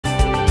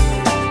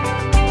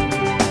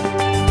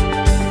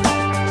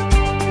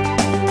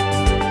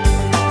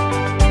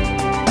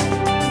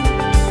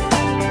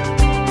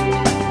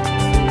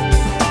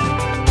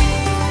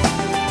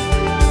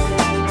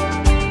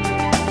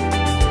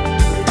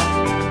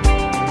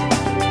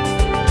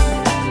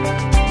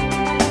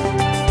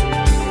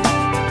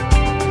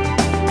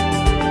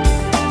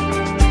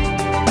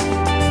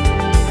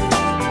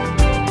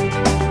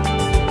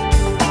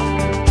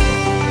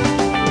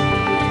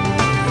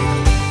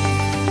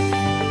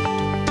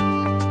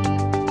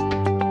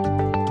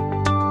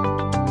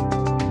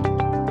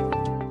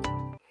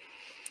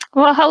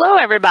Well, hello,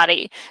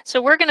 everybody.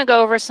 So we're going to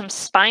go over some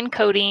spine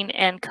coding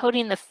and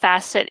coding the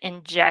facet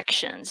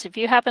injections. If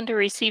you happen to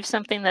receive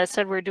something that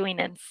said we're doing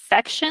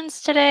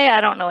infections today,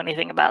 I don't know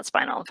anything about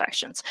spinal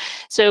infections.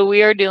 So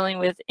we are dealing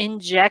with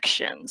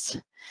injections.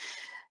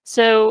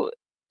 So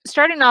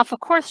starting off, of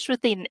course,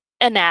 with the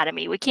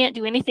anatomy. We can't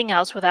do anything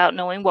else without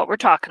knowing what we're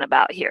talking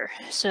about here.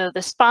 So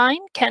the spine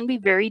can be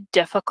very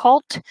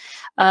difficult.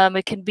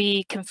 It can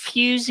be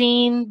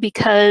confusing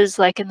because,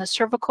 like in the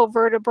cervical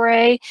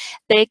vertebrae,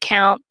 they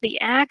count the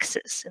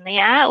axis and the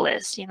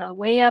atlas, you know,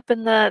 way up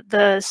in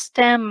the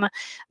stem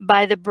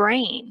by the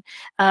brain.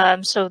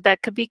 So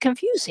that could be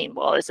confusing.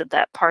 Well, isn't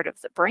that part of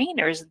the brain,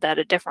 or isn't that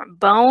a different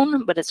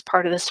bone? But it's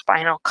part of the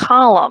spinal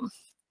column.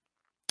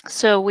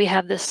 So we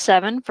have the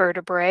 7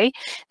 vertebrae.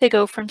 They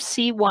go from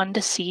C1 to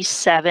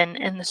C7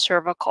 in the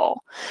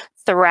cervical.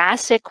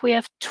 Thoracic, we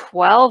have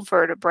 12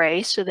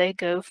 vertebrae, so they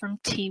go from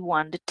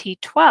T1 to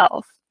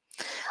T12.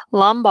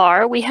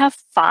 Lumbar, we have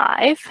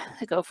 5.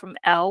 They go from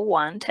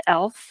L1 to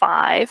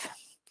L5.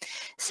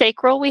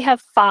 Sacral, we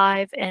have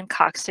 5, and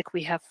coccyx,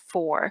 we have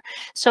 4.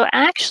 So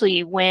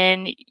actually,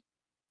 when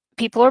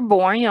people are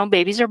born, you know,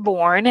 babies are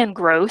born and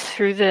grow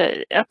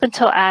through up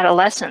until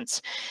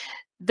adolescence,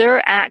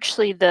 they're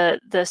actually the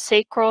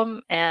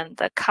sacrum and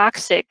the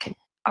coccyx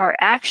are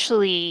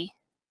actually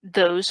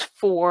those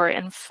 4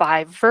 and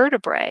 5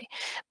 vertebrae.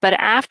 But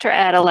after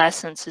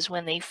adolescence is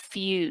when they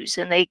fuse,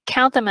 and they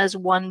count them as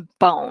one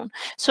bone.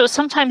 So it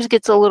sometimes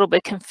gets a little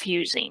bit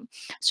confusing.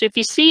 So if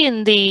you see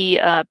in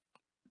the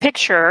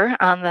picture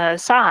on the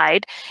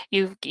side,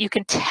 you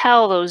can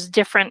tell those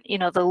different, you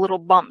know, the little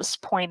bumps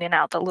pointing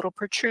out, the little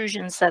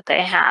protrusions that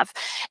they have,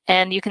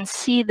 and you can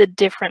see the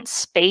different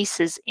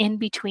spaces in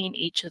between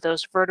each of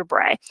those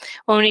vertebrae.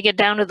 When you get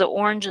down to the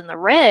orange and the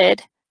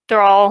red, they're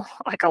all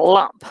like a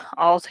lump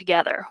all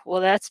together. Well,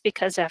 that's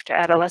because after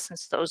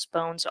adolescence, those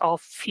bones all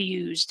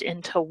fused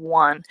into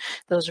one.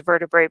 Those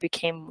vertebrae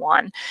became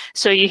one.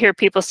 So you hear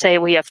people say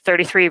we have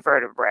 33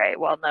 vertebrae.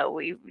 Well, no,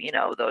 you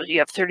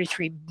have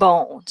 33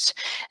 bones,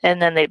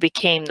 and then they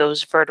became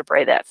those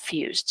vertebrae that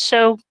fused.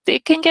 So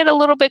it can get a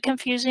little bit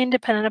confusing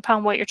depending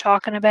upon what you're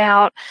talking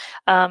about.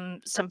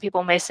 Some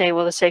people may say,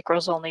 well, the sacral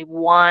is only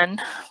 1.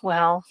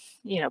 Well,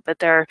 you know, but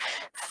there are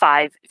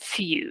 5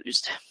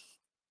 fused.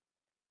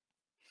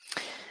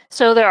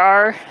 So there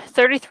are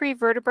 33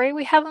 vertebrae.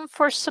 We have them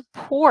for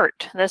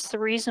support. That's the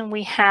reason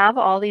we have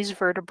all these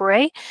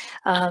vertebrae.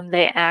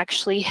 They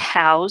actually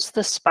house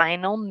the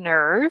spinal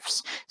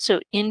nerves. So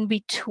in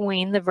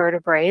between the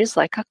vertebrae is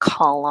like a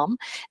column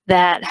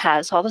that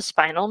has all the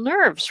spinal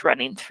nerves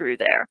running through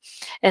there.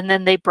 And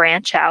then they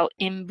branch out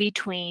in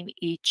between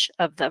each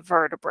of the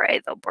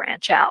vertebrae. They'll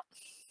branch out.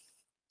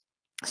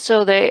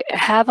 So they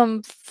have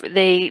them,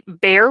 they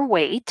bear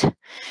weight,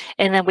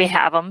 and then we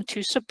have them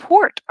to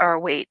support our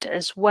weight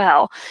as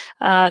well.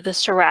 The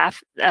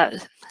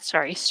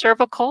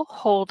cervical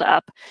hold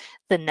up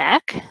the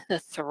neck. The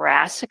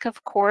thoracic,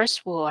 of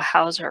course, will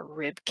house our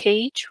rib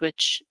cage,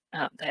 which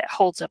that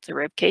holds up the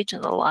rib cage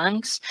and the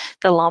lungs.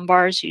 The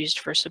lumbar is used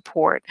for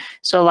support.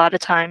 So a lot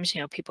of times,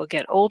 you know, people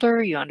get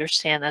older, you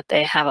understand that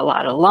they have a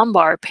lot of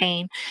lumbar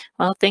pain.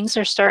 Well, things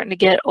are starting to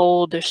get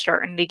old, they're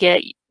starting to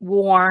get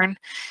worn,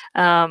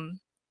 and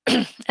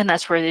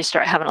that's where they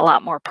start having a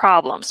lot more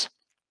problems.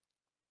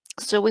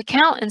 So we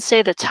count and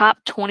say the top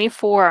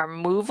 24 are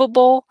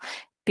movable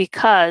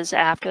because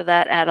after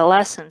that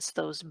adolescence,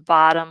 those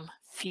bottom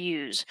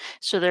fuse.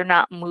 So they're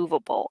not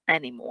movable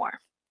anymore.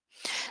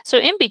 So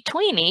in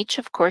between each,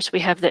 of course, we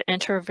have the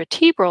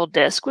intervertebral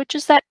disc, which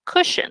is that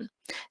cushion.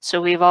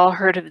 So we've all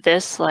heard of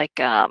this, like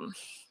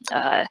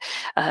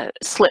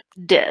slip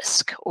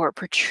disc or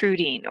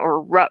protruding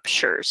or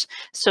ruptures.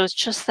 So it's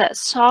just that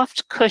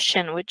soft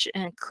cushion, which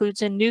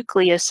includes a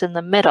nucleus in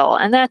the middle,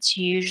 and that's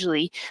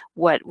usually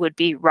what would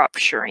be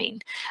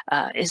rupturing,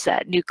 is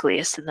that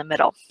nucleus in the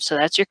middle. So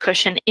that's your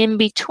cushion in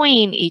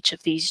between each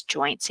of these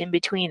joints, in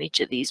between each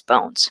of these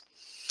bones.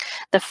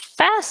 The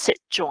facet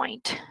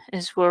joint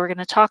is where we're going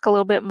to talk a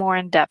little bit more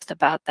in depth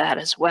about that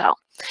as well.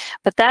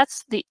 But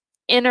that's the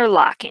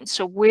interlocking.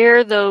 So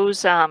where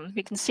those,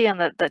 you can see on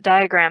the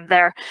diagram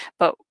there,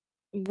 but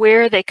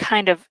where they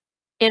kind of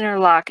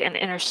interlock and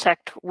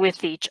intersect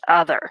with each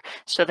other.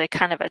 So they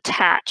kind of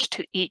attach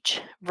to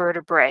each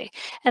vertebrae,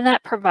 and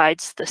that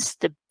provides the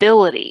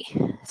stability.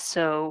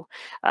 So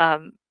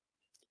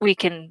we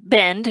can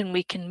bend and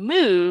we can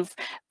move,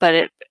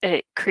 but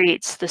it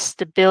creates the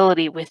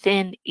stability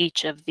within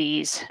each of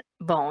these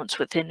bones,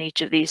 within each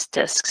of these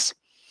discs.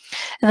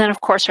 And then, of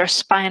course, our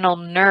spinal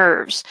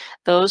nerves,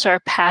 those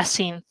are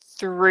passing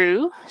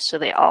through. So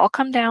they all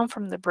come down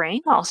from the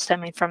brain, all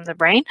stemming from the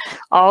brain,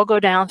 all go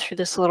down through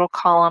this little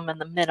column in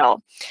the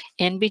middle.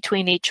 In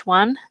between each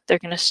one, they're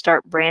going to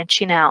start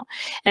branching out.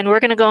 And we're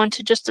going to go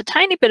into just a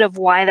tiny bit of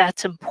why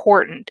that's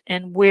important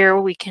and where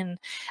we can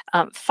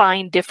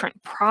find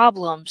different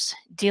problems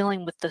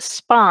dealing with the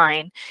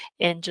spine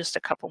in just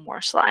a couple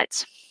more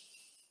slides.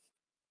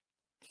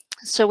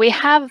 So we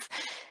have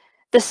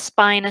the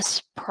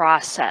spinous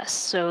process.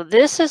 So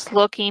this is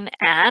looking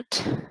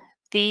at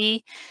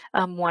the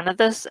one of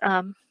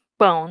the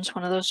bones,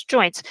 one of those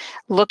joints,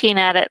 looking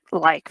at it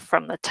like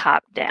from the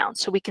top down.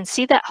 So we can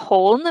see that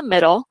hole in the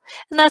middle,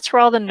 and that's where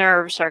all the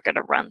nerves are going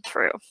to run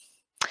through.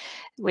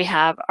 We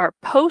have our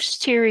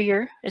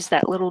posterior is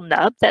that little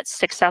nub that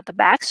sticks out the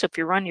back. So if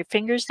you run your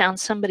fingers down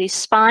somebody's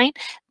spine,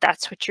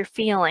 that's what you're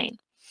feeling.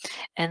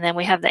 And then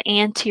we have the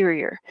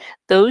anterior.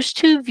 Those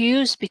two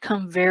views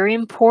become very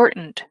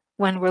important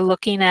when we're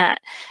looking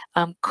at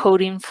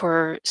coding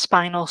for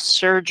spinal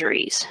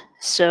surgeries.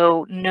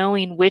 So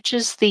knowing which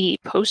is the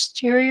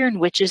posterior and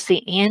which is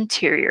the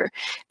anterior,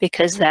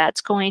 because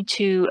that's going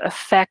to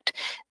affect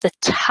the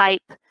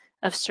type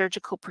of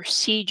surgical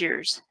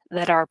procedures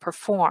that are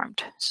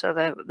performed. So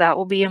that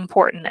will be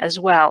important as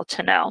well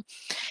to know.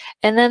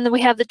 And then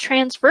we have the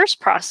transverse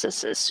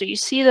processes. So you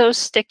see those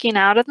sticking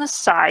out on the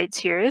sides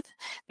here.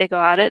 They go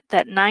out at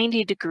that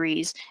 90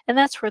 degrees, and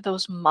that's where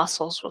those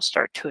muscles will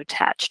start to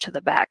attach to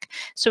the back.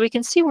 So we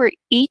can see where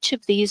each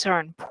of these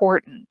are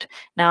important.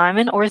 Now I'm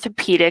in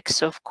orthopedics,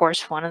 so of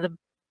course one of the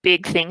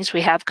big things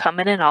we have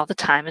coming in all the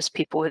time is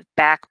people with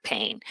back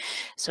pain.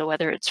 So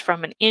whether it's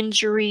from an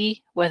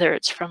injury, whether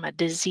it's from a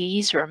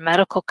disease or a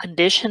medical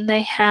condition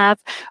they have,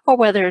 or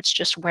whether it's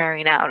just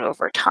wearing out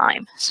over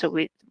time. So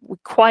we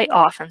quite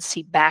often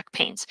see back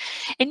pains.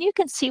 And you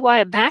can see why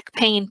a back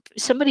pain,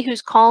 somebody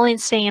who's calling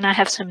saying I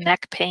have some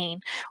neck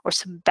pain or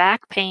some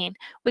back pain,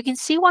 we can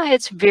see why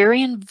it's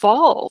very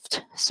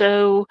involved.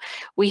 So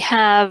we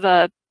have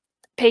a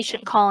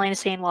patient calling and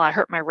saying, well, I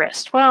hurt my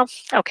wrist. Well,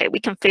 okay, we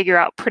can figure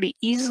out pretty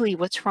easily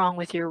what's wrong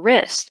with your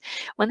wrist.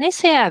 When they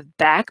say I have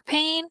back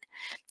pain,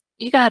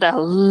 you got a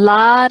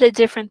lot of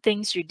different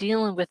things you're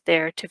dealing with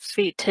there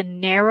to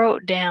narrow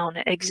it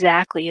down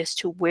exactly as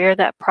to where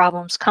that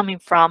problem's coming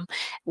from,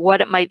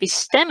 what it might be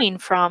stemming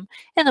from,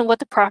 and then what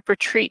the proper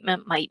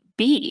treatment might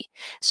be.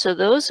 So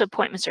those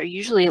appointments are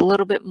usually a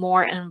little bit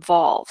more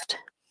involved.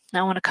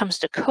 Now, when it comes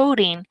to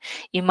coding,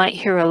 you might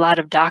hear a lot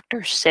of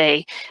doctors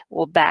say,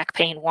 well, back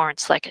pain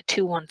warrants like a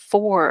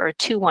 214 or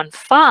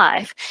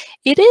 215.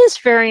 It is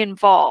very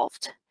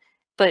involved,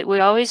 but we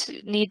always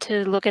need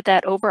to look at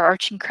that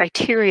overarching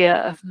criteria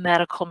of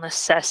medical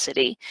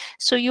necessity.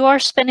 So you are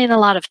spending a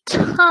lot of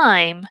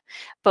time,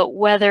 but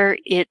whether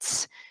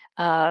it's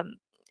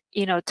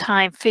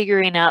time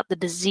figuring out the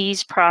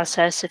disease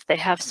process if they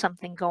have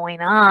something going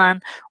on,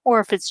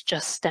 or if it's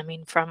just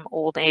stemming from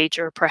old age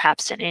or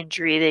perhaps an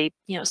injury,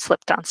 they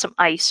slipped on some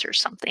ice or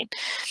something.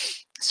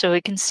 So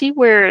we can see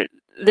where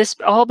this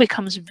all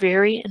becomes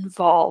very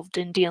involved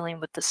in dealing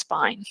with the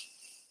spine.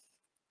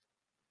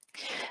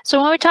 So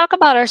when we talk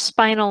about our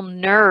spinal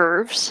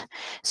nerves,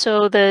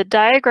 so the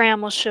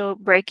diagram will show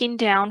breaking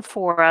down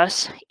for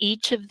us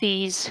each of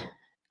these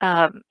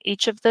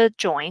each of the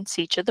joints,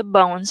 each of the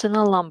bones in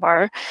the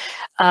lumbar,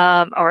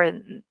 or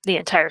the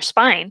entire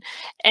spine,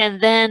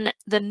 and then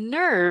the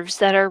nerves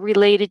that are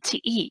related to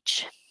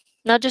each.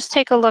 Now just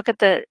take a look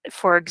at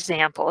for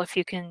example, if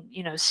you can,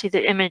 see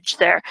the image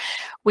there.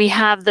 We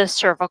have the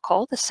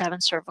cervical, the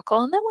 7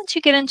 cervical, and then once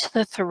you get into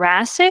the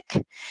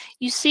thoracic,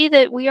 you see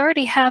that we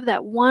already have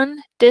that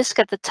one disc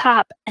at the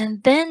top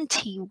and then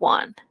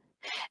T1,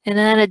 and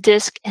then a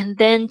disc and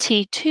then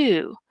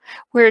T2,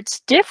 where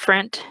it's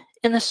different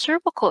in the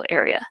cervical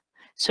area.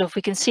 So if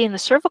we can see in the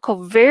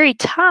cervical very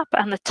top,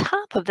 on the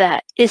top of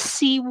that is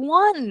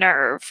C1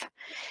 nerve,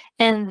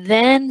 and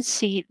then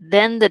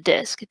the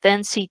disc,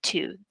 then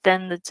C2,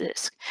 then the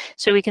disc.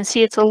 So we can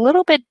see it's a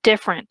little bit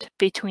different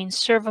between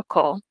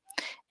cervical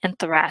and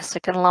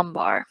thoracic and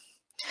lumbar.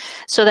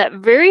 So that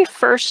very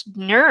first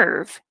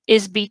nerve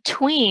is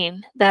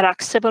between that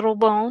occipital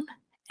bone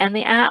and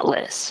the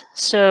atlas.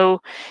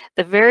 So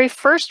the very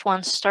first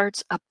one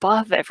starts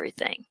above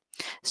everything.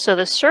 So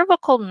the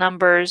cervical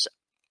numbers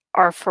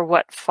are for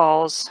what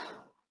falls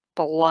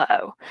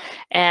below,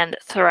 and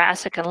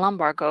thoracic and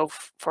lumbar go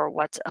for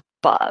what's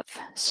above.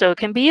 So it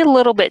can be a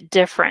little bit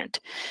different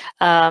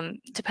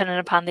depending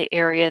upon the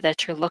area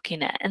that you're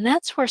looking at. And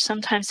that's where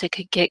sometimes it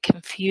could get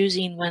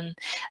confusing when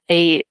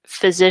a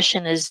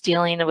physician is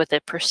dealing with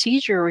a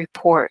procedure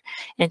report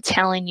and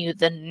telling you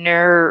the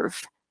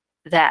nerve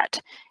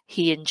that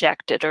he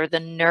injected or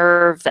the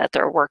nerve that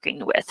they're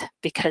working with,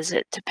 because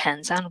it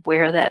depends on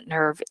where that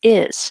nerve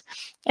is.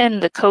 And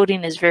the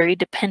coding is very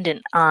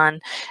dependent on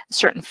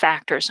certain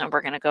factors, and we're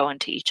going to go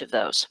into each of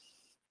those.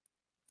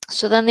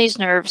 So then these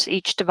nerves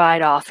each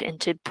divide off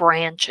into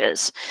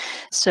branches.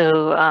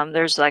 So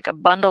there's like a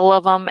bundle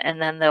of them, and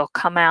then they'll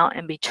come out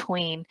in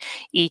between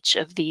each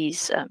of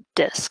these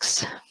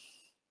discs.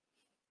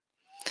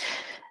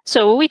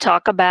 So we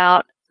talk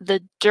about the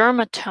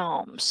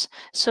dermatomes.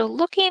 So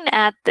looking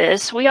at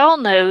this, we all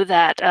know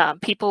that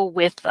people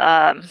with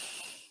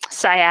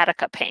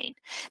sciatica pain,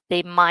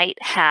 they might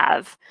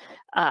have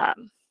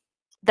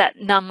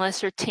that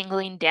numbness or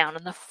tingling down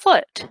in the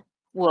foot.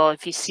 Well,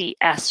 if you see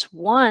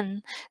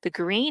S1, the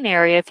green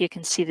area, if you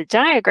can see the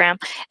diagram,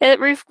 it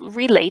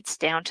relates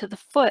down to the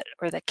foot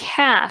or the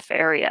calf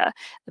area,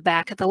 the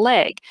back of the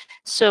leg.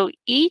 So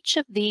each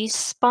of these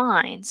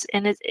spines,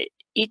 and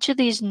each of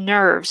these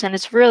nerves, and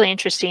it's really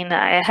interesting.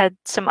 I had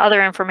some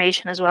other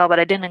information as well, but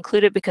I didn't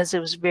include it because it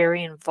was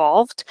very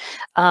involved.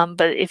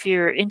 But if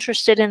you're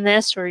interested in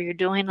this, or you're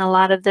doing a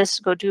lot of this,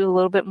 go do a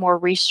little bit more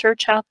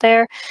research out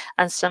there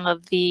on some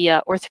of the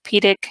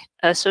orthopedic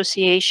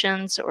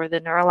associations or the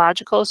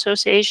neurological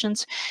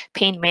associations,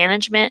 pain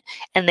management,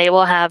 and they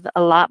will have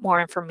a lot more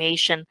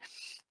information,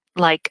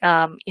 like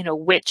you know,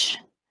 which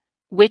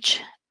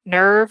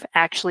nerve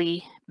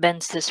actually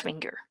bends this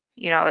finger.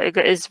 You know,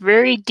 it's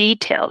very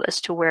detailed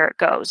as to where it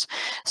goes.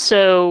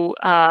 So,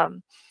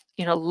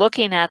 you know,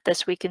 looking at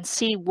this, we can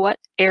see what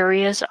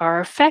areas are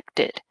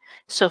affected.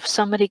 So if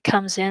somebody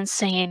comes in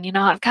saying, you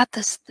know, I've got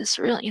this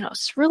really, you know,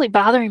 it's really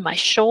bothering my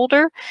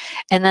shoulder,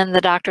 and then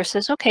the doctor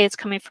says, okay, it's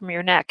coming from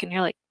your neck, and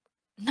you're like,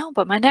 no,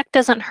 but my neck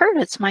doesn't hurt.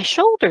 It's my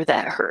shoulder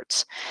that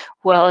hurts.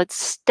 Well, it's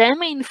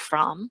stemming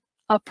from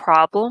a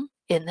problem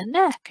in the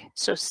neck.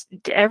 So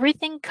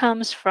everything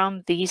comes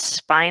from these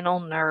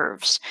spinal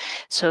nerves.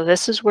 So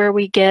this is where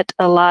we get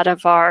a lot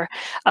of our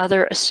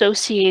other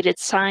associated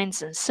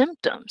signs and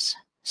symptoms.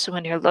 So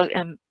when you're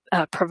looking,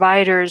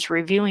 providers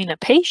reviewing a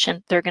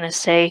patient, they're going to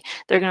say,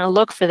 they're going to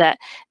look for that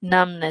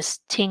numbness,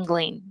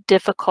 tingling,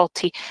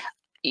 difficulty.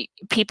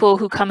 People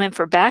who come in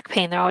for back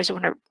pain, they're always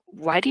wondering,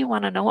 why do you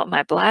want to know what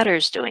my bladder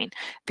is doing?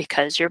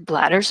 Because your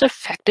bladder is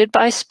affected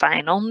by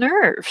spinal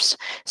nerves.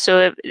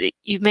 So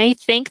you may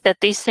think that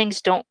these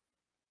things don't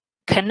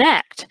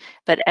connect,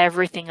 but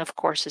everything, of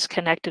course, is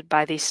connected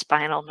by these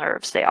spinal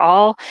nerves. They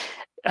all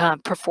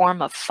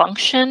perform a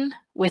function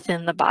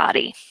within the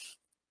body.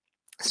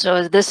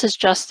 So this is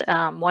just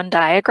one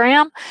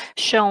diagram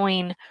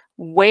showing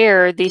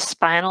where these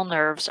spinal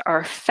nerves are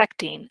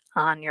affecting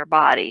on your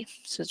body.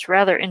 So it's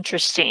rather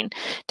interesting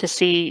to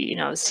see, you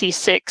know,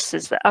 C6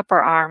 is the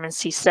upper arm and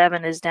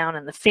C7 is down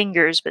in the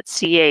fingers, but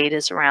C8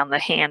 is around the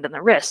hand and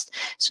the wrist.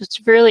 So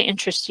it's really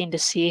interesting to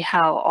see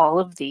how all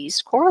of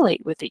these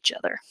correlate with each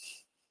other.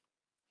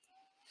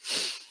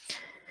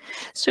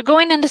 So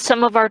going into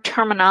some of our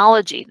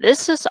terminology,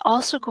 this is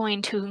also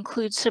going to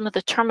include some of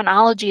the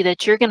terminology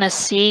that you're going to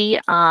see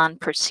on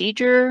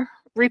procedure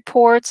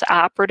reports,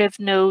 operative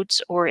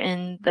notes, or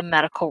in the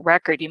medical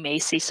record. You may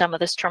see some of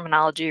this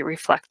terminology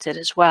reflected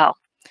as well.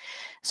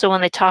 So when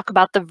they talk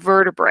about the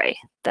vertebrae,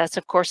 that's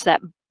of course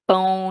that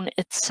bone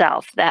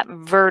itself, that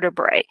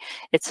vertebrae.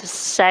 It's a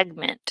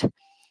segment.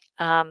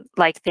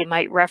 Like they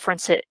might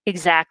reference it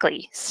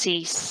exactly,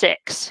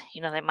 C6.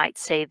 You know, they might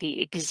say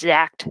the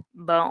exact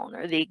bone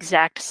or the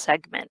exact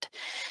segment.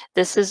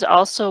 This is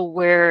also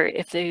where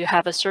if they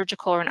have a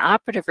surgical or an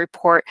operative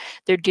report,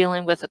 they're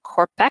dealing with a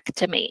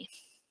corpectomy.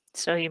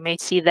 So you may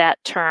see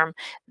that term.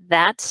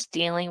 That's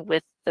dealing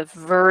with the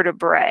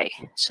vertebrae.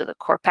 So the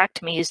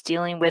corpectomy is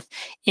dealing with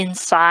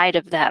inside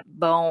of that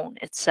bone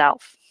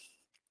itself.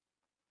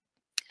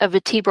 A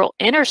vertebral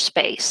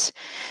interspace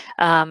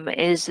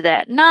is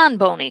that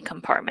non-bony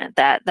compartment,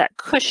 that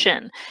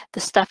cushion,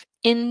 the stuff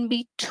in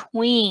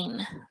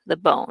between the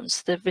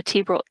bones, the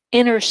vertebral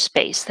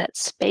interspace, that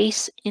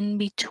space in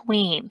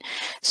between.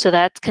 So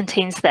that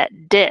contains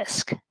that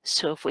disc.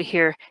 So if we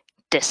hear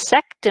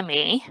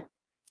discectomy,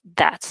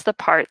 that's the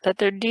part that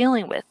they're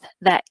dealing with,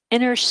 that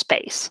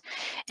interspace.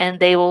 And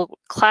they will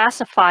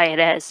classify it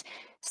as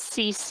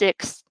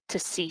C6 to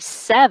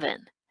C7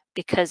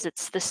 because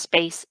it's the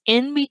space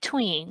in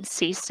between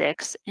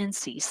C6 and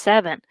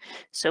C7.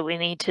 So we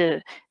need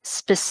to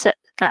specify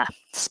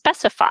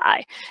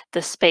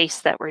the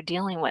space that we're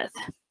dealing with.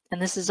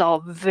 And this is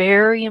all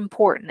very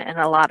important in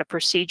a lot of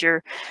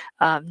procedure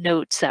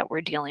notes that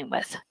we're dealing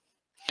with.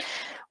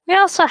 We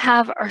also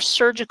have our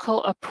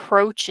surgical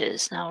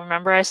approaches. Now,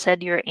 remember I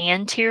said your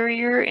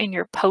anterior and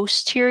your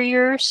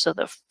posterior, so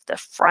the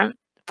front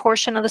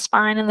portion of the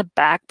spine and the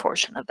back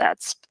portion of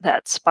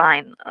that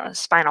spine,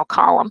 spinal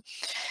column.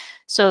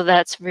 So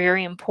that's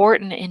very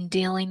important in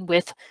dealing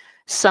with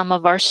some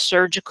of our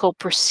surgical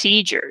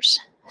procedures.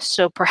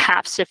 So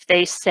perhaps if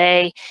they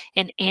say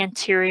an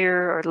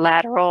anterior or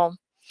lateral,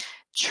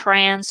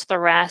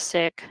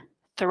 transthoracic,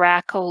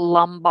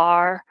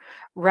 thoracolumbar,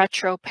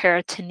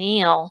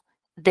 retroperitoneal,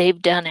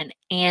 they've done an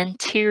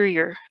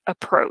anterior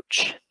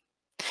approach.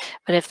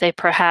 But if they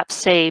perhaps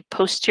say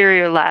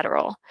posterior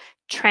lateral,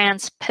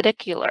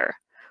 transpedicular,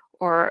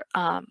 or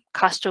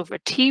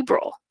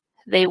costovertebral,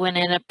 they went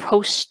in a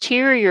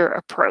posterior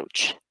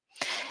approach.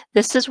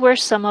 This is where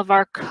some of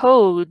our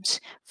codes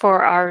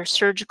for our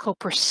surgical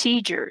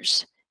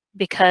procedures,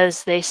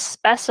 because they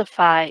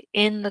specify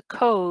in the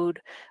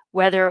code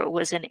whether it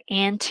was an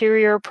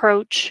anterior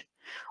approach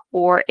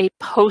or a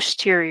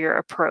posterior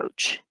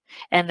approach.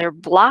 And they're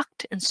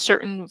blocked in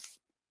certain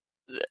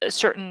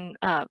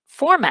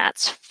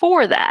formats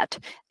for that.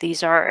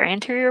 These are our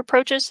anterior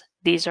approaches.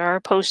 These are our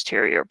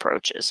posterior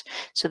approaches.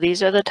 So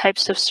these are the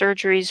types of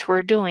surgeries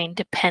we're doing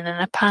depending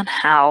upon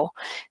how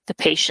the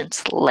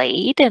patients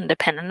laid and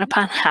depending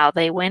upon how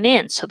they went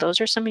in. So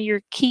those are some of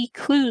your key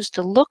clues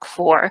to look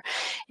for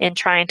in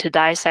trying to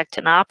dissect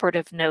an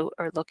operative note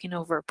or looking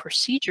over a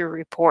procedure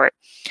report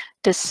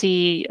to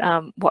see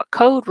what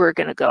code we're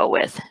going to go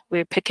with.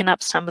 We're picking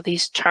up some of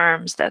these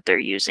terms that they're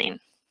using.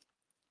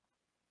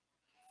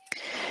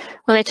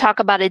 When they talk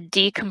about a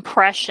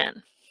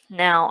decompression,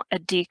 now a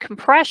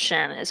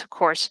decompression is, of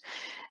course,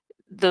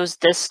 those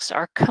discs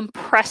are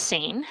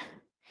compressing,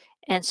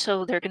 and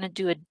so they're going to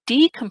do a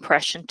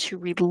decompression to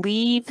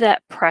relieve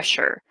that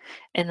pressure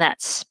in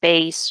that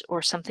space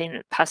or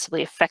something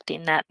possibly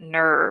affecting that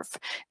nerve,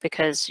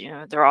 because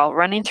they're all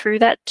running through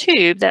that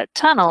tube, that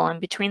tunnel in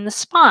between the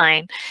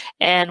spine,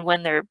 and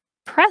when they're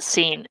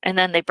pressing, and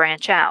then they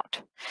branch out.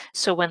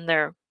 So when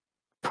they're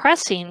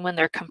pressing, when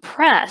they're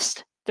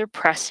compressed, they're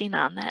pressing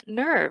on that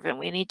nerve, and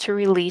we need to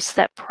release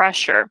that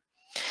pressure.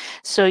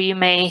 So you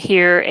may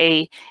hear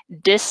a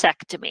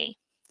discectomy.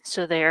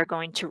 So they are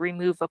going to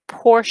remove a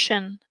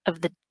portion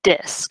of the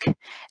disc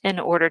in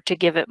order to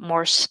give it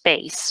more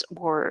space,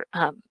 or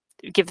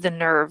give the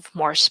nerve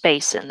more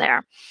space in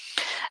there.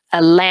 A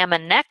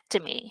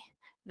laminectomy,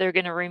 they're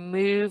going to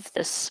remove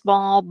the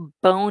small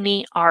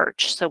bony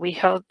arch. So we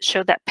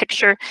showed that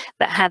picture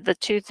that had the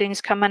two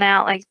things coming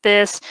out like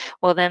this.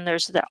 Well, then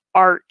there's the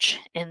arch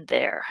in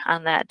there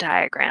on that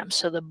diagram.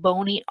 So the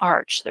bony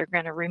arch, they're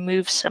going to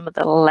remove some of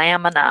the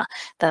lamina.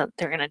 They're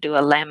going to do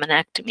a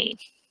laminectomy.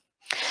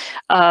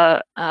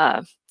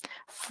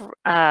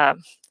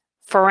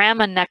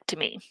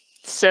 Foraminectomy.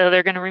 So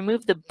they're going to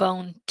remove the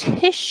bone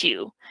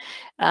tissue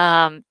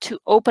to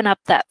open up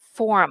that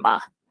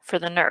forama for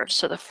the nerve.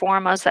 So the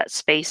forama is that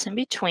space in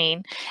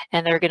between,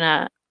 and they're going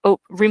to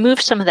remove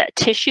some of that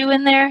tissue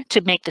in there to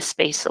make the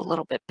space a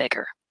little bit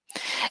bigger.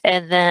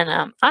 And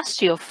then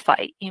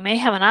osteophyte. You may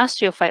have an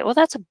osteophyte. Well,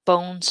 that's a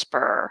bone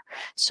spur.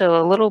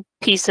 So a little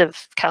piece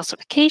of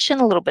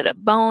calcification, a little bit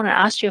of bone, an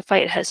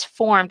osteophyte has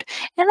formed,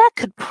 and that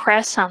could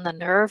press on the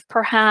nerve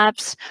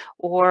perhaps,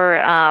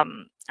 or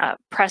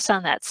press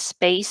on that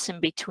space in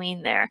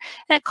between there.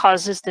 And it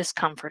causes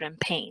discomfort and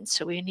pain.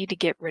 So we need to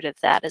get rid of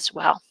that as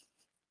well.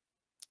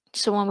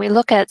 So when we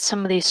look at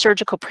some of these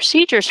surgical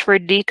procedures for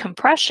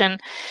decompression,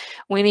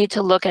 we need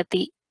to look at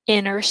the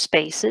inner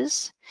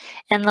spaces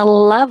and the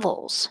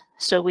levels.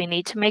 So we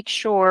need to make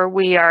sure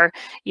we are,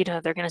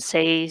 they're going to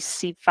say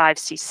C5,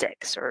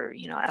 C6, or,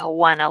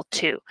 L1,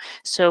 L2.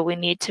 So we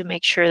need to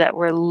make sure that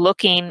we're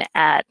looking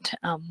at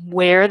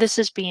where this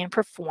is being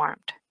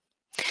performed.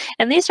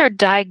 And these are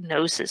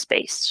diagnosis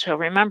based. So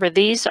remember,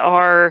 these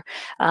are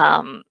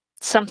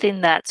something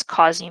that's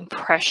causing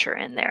pressure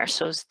in there.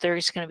 So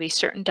there's going to be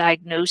certain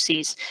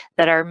diagnoses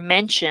that are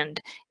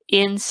mentioned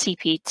in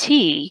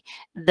CPT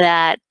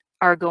that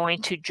are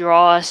going to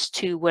draw us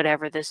to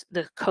whatever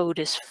the code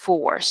is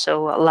for.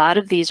 So a lot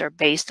of these are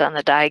based on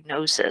the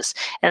diagnosis,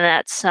 and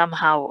that's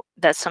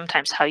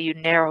sometimes how you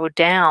narrow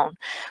down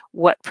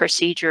what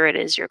procedure it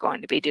is you're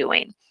going to be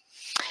doing.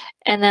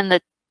 And then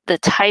the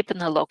type and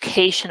the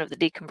location of the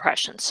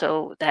decompression.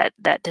 So that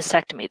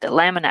discectomy, the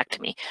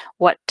laminectomy,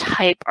 what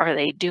type are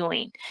they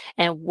doing,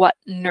 and what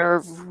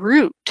nerve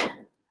root,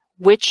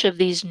 which of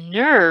these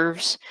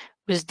nerves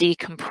was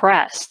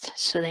decompressed.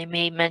 So they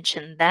may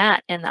mention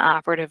that in the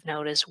operative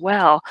note as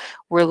well.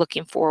 We're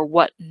looking for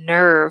what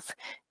nerve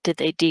did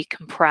they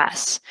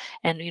decompress.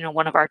 And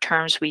one of our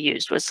terms we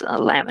used was a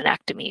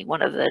laminectomy,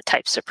 one of the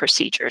types of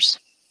procedures.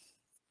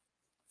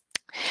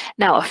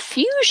 Now a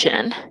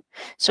fusion,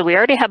 so we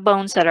already have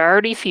bones that are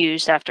already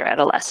fused after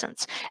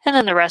adolescence, and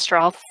then the rest are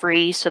all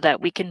free so that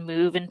we can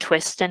move and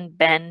twist and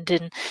bend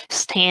and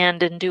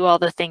stand and do all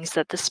the things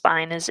that the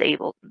spine is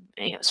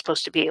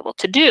supposed to be able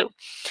to do.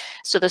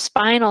 So the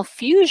spinal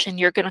fusion,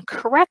 you're going to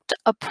correct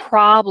a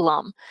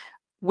problem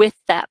with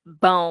that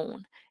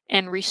bone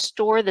and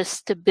restore the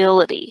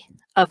stability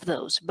of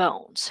those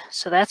bones.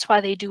 So that's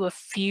why they do a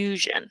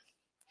fusion.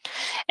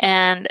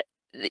 And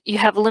you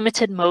have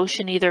limited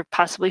motion, either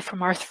possibly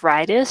from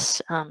arthritis,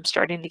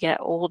 starting to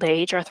get old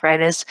age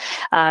arthritis,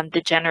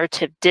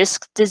 degenerative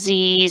disc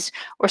disease,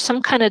 or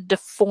some kind of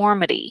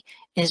deformity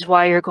is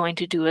why you're going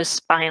to do a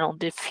spinal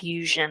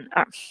diffusion,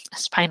 or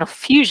spinal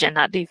fusion,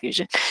 not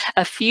diffusion,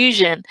 a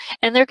fusion.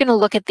 And they're going to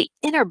look at the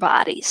inner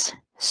bodies.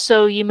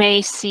 So you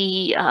may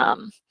see a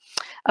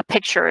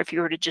picture, if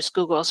you were to just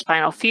Google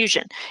spinal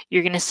fusion,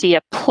 you're going to see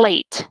a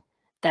plate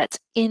that's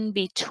in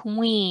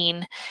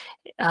between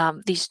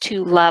these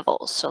two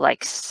levels. So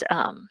like,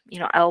 L1,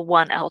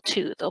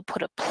 L2, they'll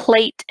put a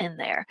plate in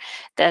there,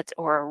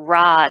 or a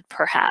rod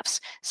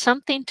perhaps,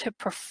 something to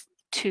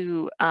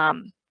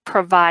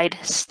provide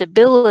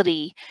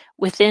stability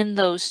within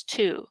those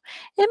two.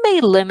 It may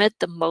limit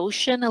the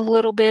motion a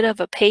little bit of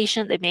a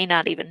patient. They may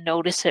not even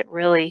notice it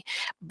really,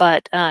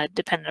 but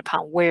depending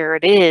upon where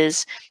it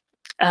is,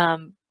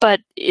 but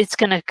it's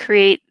going to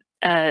create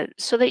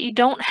so that you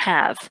don't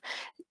have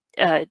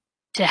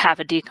to have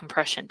a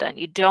decompression done.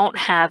 You don't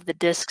have the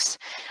discs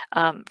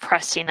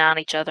pressing on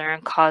each other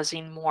and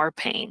causing more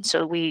pain.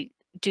 So we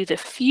do the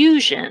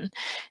fusion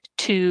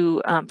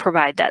to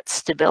provide that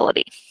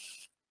stability.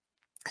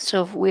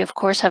 So we, of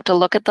course, have to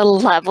look at the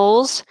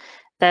levels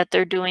that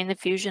they're doing the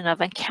fusion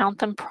of and count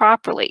them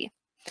properly.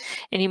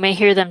 And you may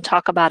hear them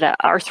talk about an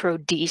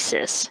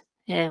arthrodesis.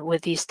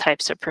 with these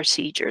types of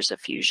procedures of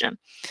fusion.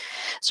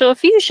 So a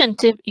fusion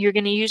tip, you're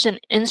going to use an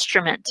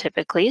instrument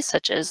typically,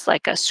 such as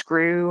like a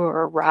screw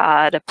or a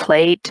rod, a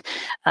plate.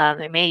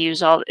 They may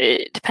use all.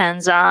 It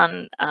depends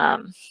on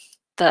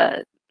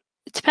the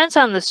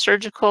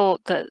surgical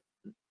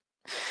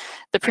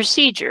the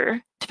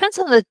procedure. Depends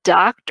on the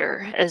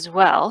doctor as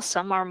well.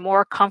 Some are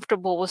more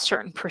comfortable with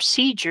certain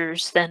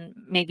procedures than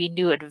maybe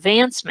new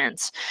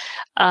advancements.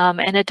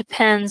 And it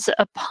depends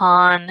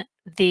upon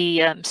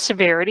the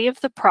severity of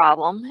the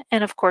problem.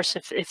 And of course,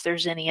 if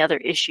there's any other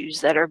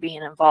issues that are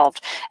being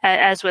involved.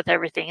 As with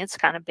everything, it's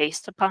kind of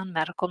based upon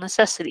medical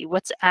necessity.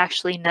 What's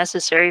actually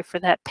necessary for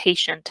that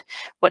patient?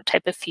 What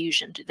type of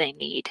fusion do they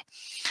need?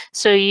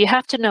 So you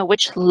have to know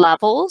which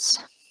levels,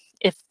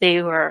 if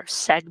they were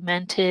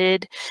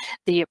segmented,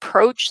 the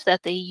approach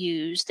that they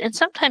used, and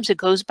sometimes it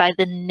goes by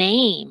the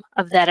name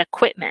of that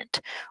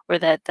equipment or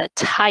the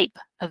type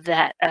of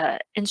that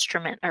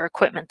instrument or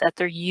equipment that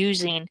they're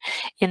using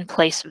in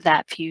place of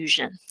that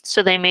fusion.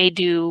 So they may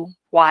do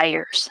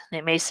wires. They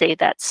may say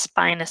that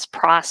spinous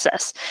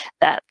process,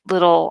 that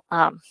little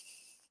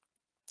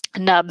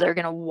nub, they're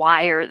going to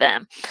wire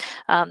them.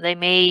 They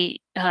may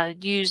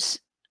use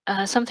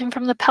something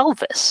from the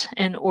pelvis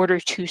in order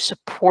to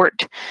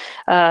support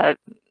a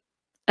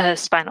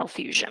spinal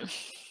fusion.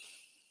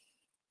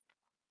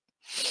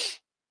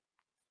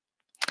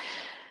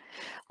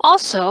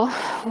 Also,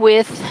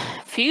 with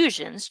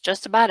fusions,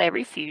 just about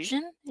every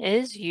fusion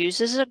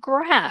uses a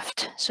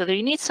graft. So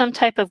you need some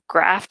type of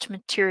graft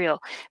material,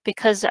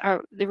 because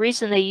the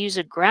reason they use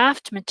a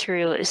graft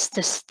material is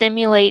to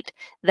stimulate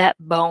that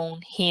bone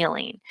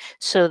healing.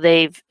 So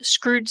they've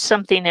screwed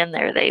something in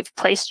there, they've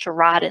placed a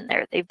rod in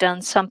there, they've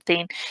done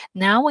something.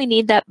 Now we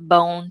need that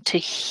bone to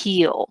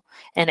heal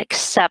and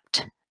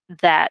accept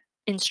that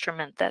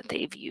instrument that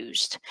they've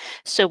used.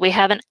 So we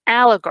have an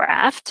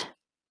allograft,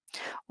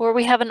 or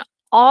we have an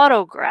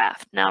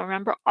autograft. Now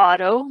remember,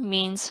 auto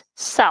means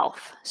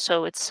self,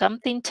 so it's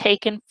something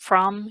taken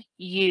from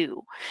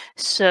you.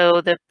 So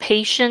the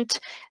patient,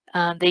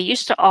 they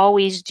used to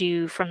always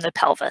do from the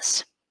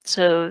pelvis.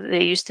 So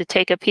they used to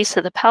take a piece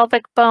of the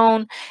pelvic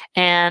bone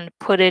and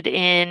put it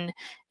in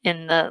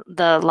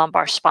the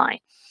lumbar spine,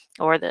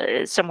 or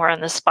somewhere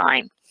in the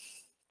spine.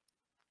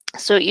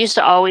 So it used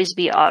to always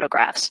be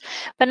autografts,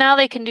 but now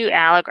they can do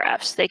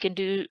allografts. They can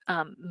do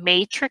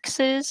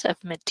matrices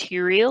of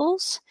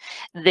materials.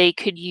 They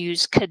could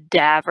use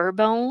cadaver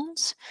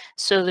bones.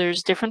 So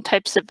there's different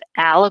types of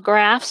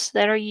allografts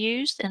that are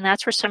used, and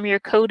that's where some of your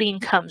coding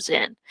comes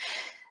in.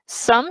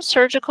 Some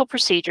surgical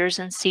procedures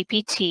in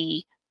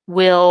CPT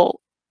will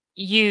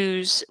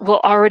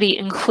already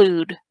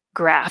include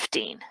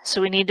grafting.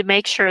 So we need to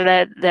make sure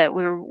that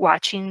we're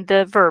watching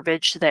the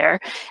verbiage there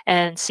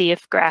and see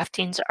if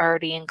grafting's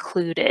already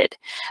included.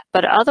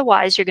 But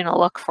otherwise, you're going to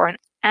look for an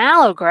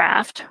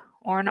allograft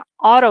or an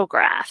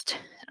autograft,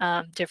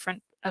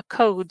 different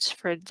codes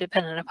for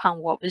depending upon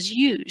what was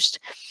used.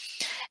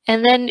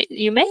 And then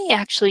you may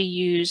actually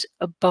use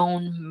a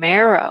bone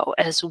marrow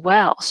as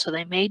well. So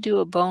they may do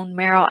a bone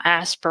marrow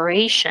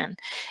aspiration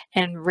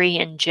and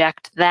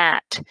re-inject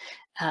that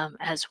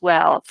as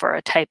well for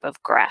a type of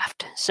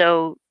graft.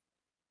 So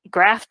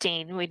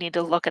grafting, we need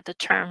to look at the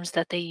terms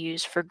that they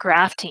use for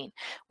grafting.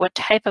 What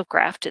type of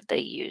graft did they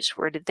use?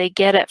 Where did they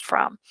get it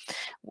from?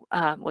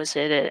 Was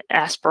it an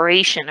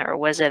aspiration, or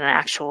was it an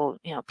actual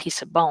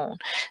piece of bone?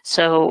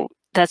 So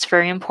that's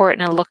very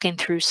important in looking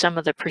through some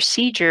of the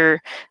procedure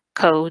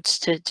codes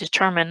to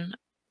determine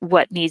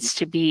what needs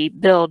to be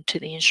billed to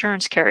the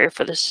insurance carrier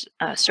for this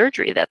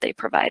surgery that they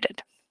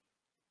provided.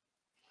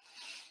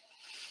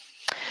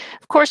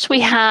 Of course, we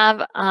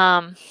have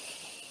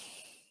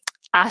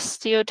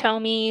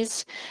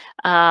osteotomies.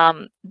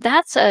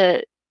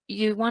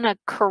 You want to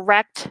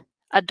correct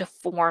a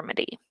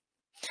deformity.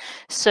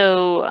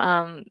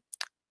 So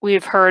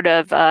we've heard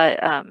of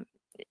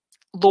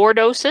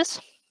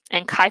lordosis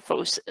and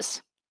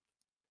kyphosis.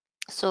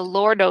 So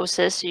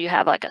lordosis, you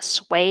have like a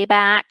sway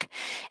back,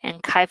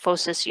 and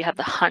kyphosis, you have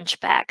the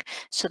hunchback.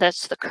 So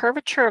that's the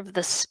curvature of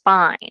the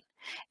spine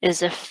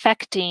is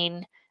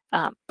affecting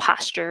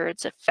posture.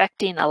 It's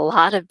affecting a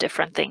lot of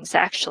different things,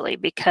 actually,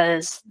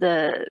 because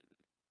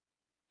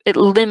it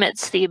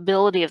limits the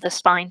ability of the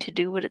spine to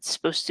do what it's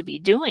supposed to be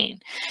doing.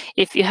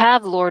 If you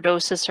have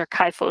lordosis or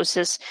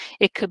kyphosis,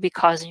 it could be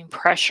causing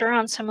pressure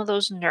on some of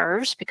those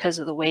nerves because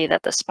of the way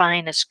that the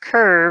spine is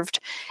curved.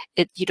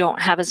 You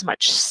don't have as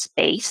much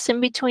space in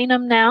between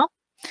them now.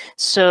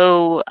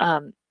 So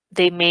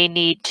they may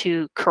need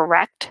to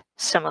correct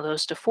some of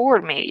those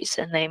deformities,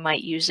 and they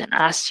might use an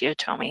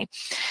osteotomy.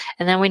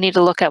 And then we need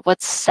to look at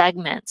what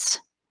segments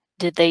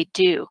did they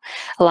do.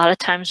 A lot of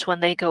times when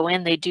they go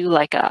in, they do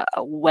like a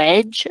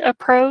wedge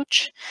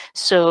approach.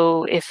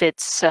 So if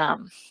it's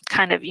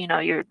kind of,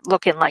 you're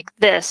looking like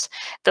this,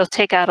 they'll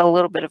take out a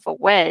little bit of a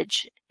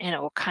wedge, and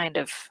it will kind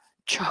of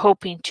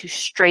hoping to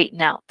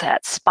straighten out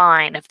that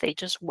spine if they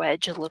just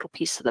wedge a little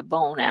piece of the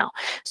bone out.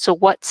 So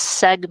what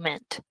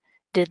segment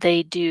did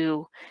they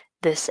do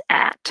this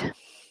at?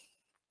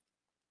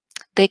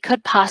 They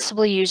could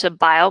possibly use a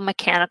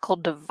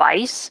biomechanical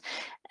device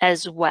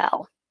as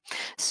well.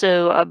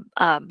 So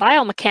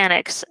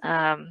biomechanics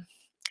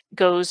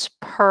goes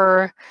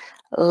per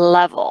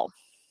level.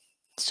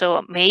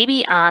 So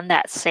maybe on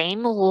that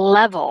same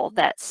level,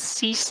 that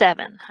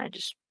C7, I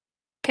just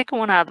pick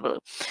one out of the blue,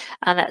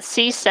 on that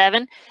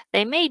C7,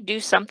 they may do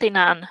something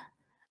on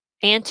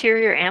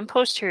anterior and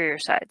posterior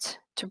sides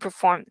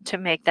to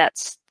make that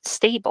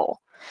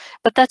stable,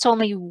 but that's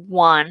only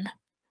one.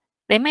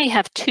 They may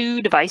have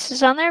two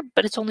devices on there,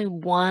 but it's only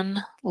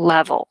one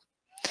level.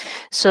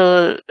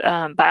 So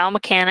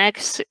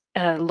biomechanics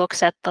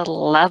looks at the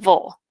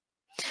level.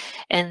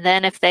 And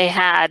then if they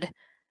had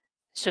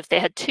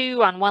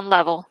two on one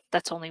level,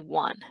 that's only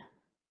one.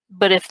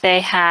 But if they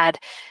had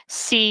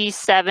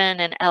C7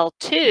 and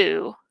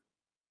L2,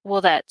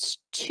 well, that's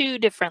two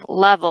different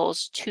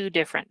levels, two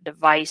different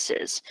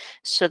devices.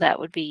 So that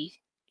would be,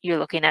 you're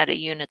looking at a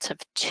units of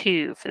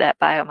 2 for that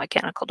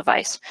biomechanical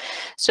device.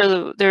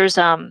 So there's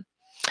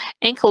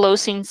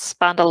ankylosing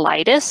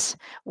spondylitis,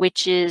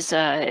 which is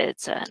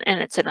it's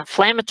an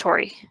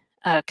inflammatory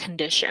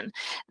condition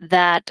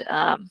that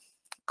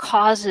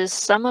causes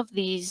some of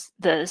the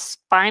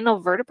spinal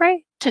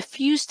vertebrae to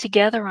fuse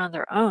together on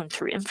their own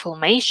through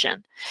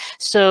inflammation.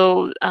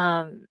 So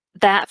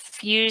that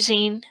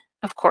fusing,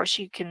 of course,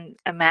 you can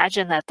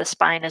imagine that the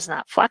spine is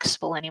not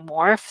flexible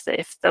anymore.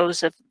 If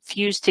those have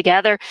fused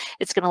together,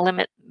 it's going to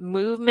limit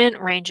movement,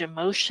 range of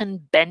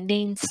motion,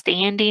 bending,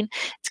 standing.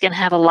 It's going to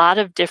have a lot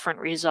of different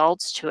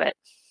results to it.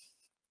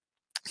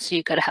 So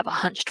you could have a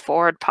hunched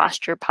forward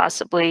posture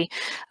possibly.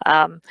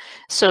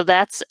 So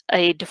that's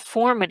a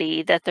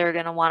deformity that they're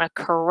going to want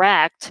to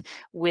correct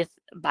with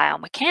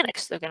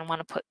biomechanics. They're going to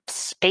want to put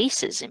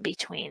spaces in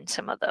between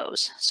some of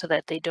those so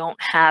that they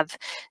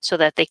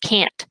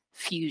can't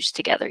fuse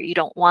together. You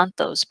don't want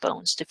those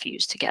bones to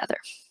fuse together.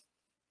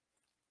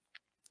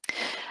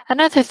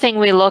 Another thing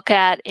we look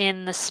at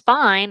in the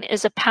spine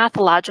is a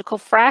pathological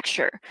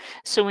fracture.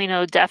 So we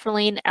know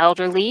definitely in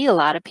elderly, a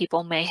lot of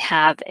people may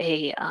have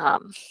a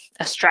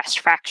stress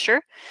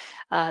fracture.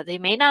 They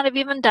may not have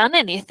even done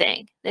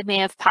anything. They may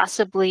have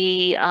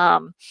possibly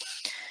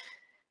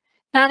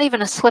not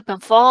even a slip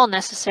and fall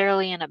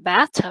necessarily in a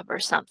bathtub or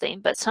something,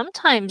 but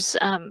sometimes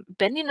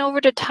bending over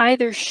to tie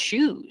their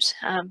shoes.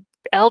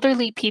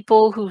 Elderly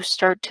people who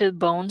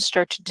bones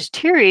start to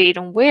deteriorate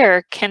and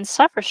wear can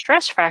suffer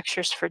stress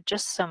fractures for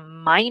just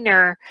some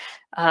minor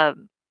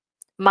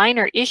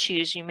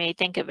issues. You may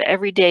think of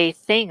everyday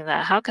thing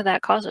that how could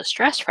that cause a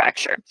stress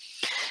fracture?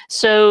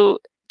 So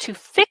to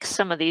fix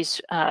some of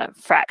these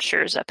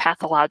fractures, a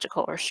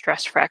pathological or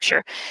stress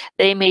fracture,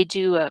 they may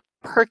do a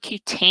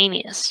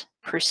percutaneous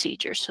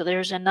procedure. So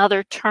there's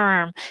another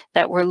term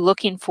that we're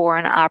looking for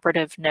in an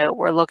operative note.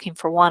 We're looking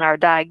for our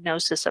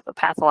diagnosis of a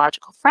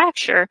pathological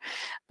fracture,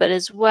 but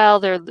as well,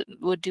 they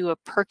would do a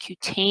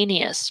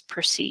percutaneous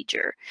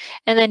procedure.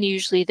 And then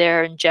usually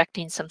they're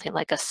injecting something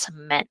like a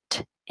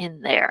cement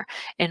in there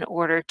in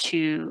order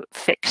to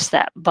fix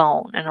that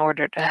bone, in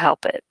order to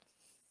help it.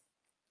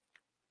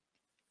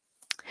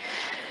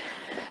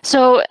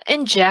 So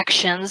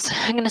injections,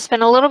 I'm going to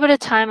spend a little bit of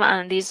time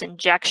on these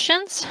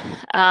injections.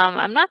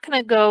 I'm not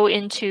going to go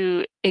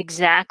into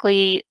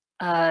exactly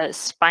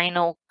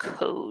spinal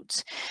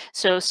codes.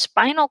 So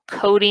spinal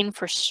coding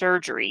for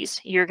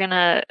surgeries, you're going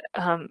to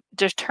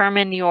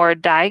determine your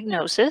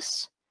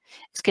diagnosis.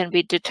 It's going to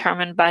be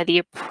determined by the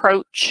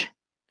approach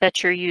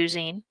that you're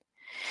using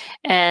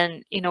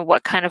and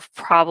what kind of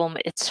problem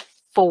it's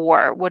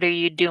for. What are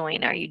you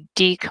doing? Are you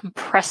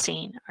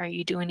decompressing? Are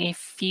you doing a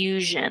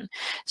fusion?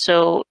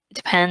 So it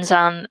depends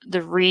on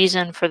the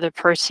reason for the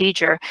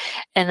procedure.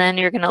 And then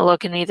you're going to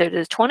look in either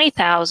the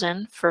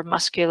 20,000 for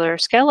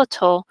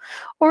musculoskeletal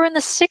or in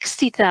the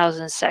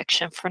 60,000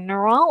 section for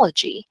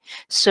neurology.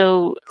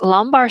 So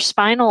lumbar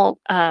spinal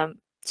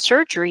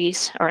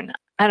surgeries, or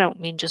I don't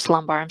mean just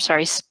lumbar, I'm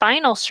sorry,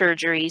 spinal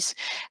surgeries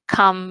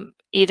come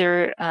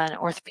either an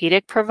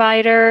orthopedic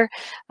provider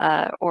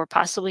or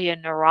possibly a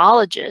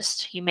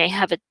neurologist. You may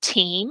have a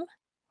team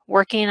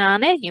working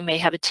on it. You may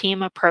have a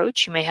team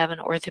approach. You may have an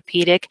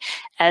orthopedic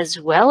as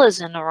well as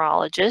a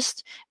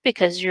neurologist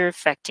because you're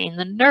affecting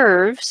the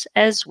nerves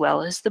as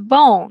well as the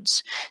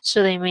bones.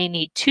 So they may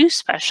need 2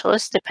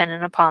 specialists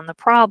depending upon the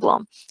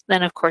problem.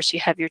 Then, of course, you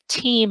have your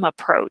team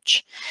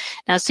approach.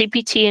 Now,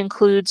 CPT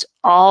includes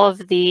all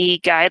of the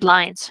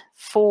guidelines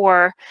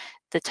for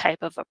the type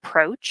of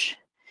approach.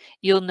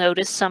 You'll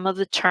notice some of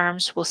the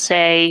terms will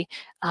say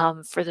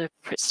for the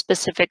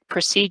specific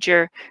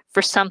procedure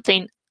for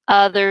something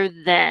other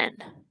than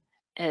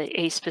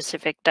a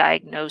specific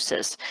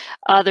diagnosis,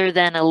 other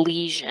than a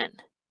lesion.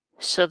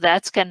 So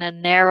that's going to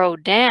narrow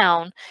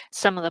down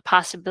some of the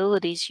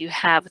possibilities you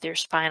have with your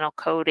spinal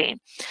coding.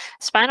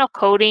 Spinal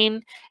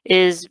coding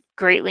is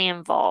greatly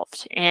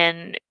involved,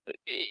 and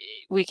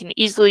we can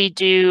easily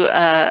do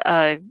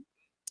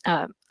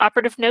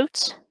operative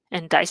notes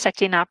and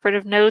dissecting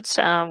operative notes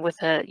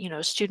with a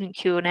student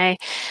Q&A.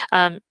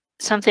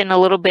 something a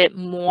little bit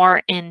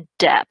more in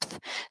depth.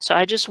 So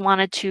I just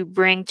wanted to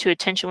bring to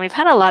attention, we've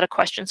had a lot of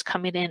questions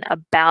coming in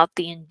about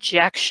the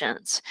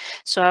injections.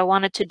 So I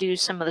wanted to do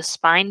some of the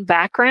spine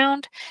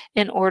background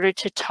in order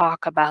to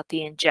talk about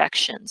the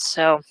injections.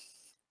 So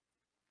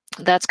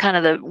that's kind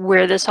of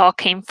where this all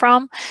came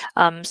from.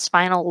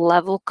 Spinal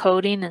level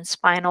coding and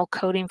spinal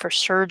coding for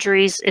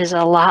surgeries is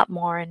a lot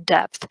more in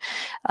depth.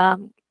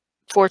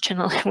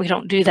 Fortunately, we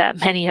don't do that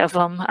many of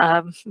them.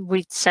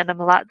 We send them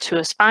a lot to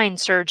a spine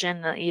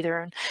surgeon,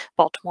 either in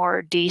Baltimore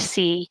or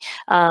DC,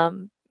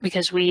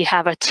 because we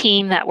have a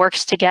team that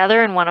works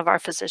together, and one of our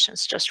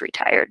physicians just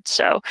retired.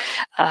 So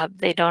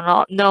they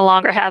no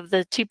longer have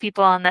the two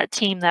people on that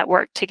team that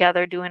work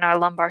together doing our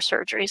lumbar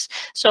surgeries.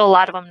 So a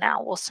lot of them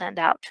now will send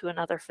out to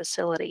another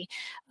facility.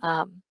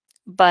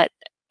 But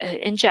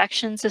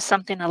injections is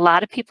something a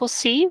lot of people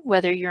see,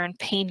 whether you're in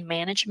pain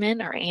management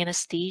or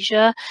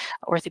anesthesia,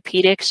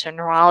 orthopedics or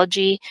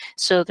neurology.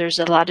 So there's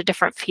a lot of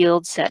different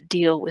fields that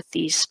deal with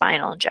these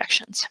spinal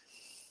injections.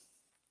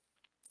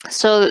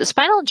 So the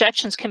spinal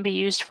injections can be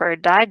used for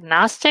a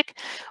diagnostic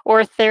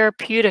or a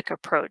therapeutic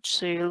approach.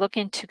 So you're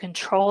looking to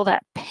control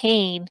that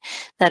pain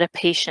that a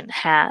patient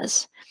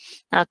has.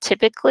 Now,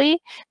 typically,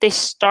 they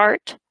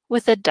start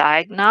with a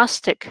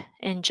diagnostic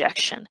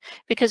injection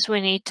because we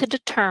need to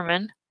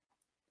determine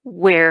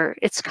where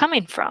it's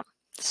coming from.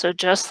 So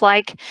just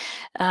like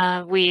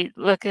we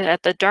look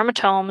at the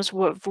dermatomes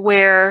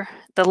where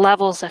the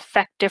levels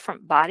affect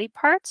different body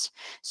parts,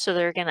 so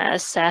they're going to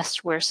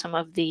assess where some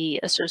of the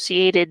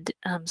associated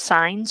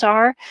signs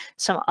are,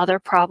 some other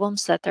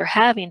problems that they're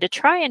having, to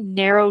try and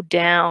narrow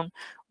down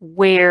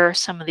where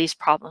some of these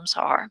problems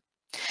are.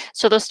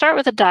 So they'll start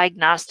with a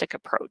diagnostic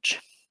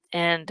approach,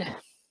 and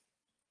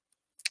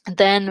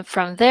then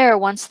from there,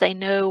 once they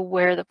know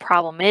where the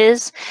problem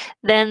is,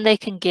 then they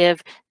can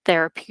give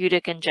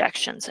therapeutic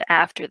injections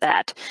after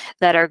that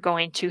are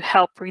going to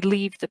help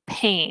relieve the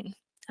pain.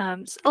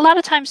 A lot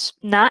of times,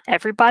 not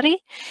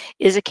everybody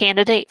is a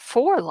candidate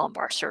for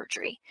lumbar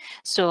surgery.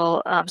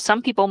 So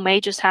some people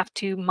may just have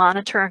to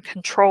monitor and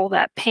control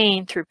that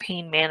pain through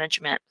pain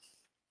management.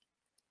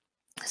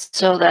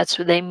 So that's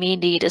where they may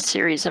need a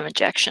series of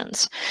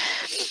injections.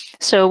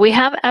 So we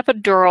have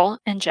epidural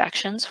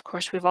injections. Of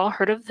course, we've all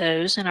heard of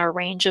those in our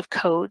range of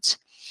codes.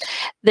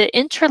 The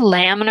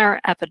intralaminar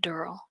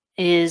epidural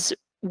is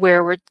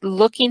where we're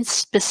looking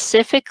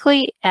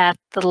specifically at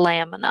the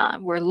lamina.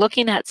 We're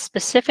looking at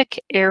specific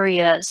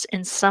areas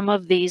in some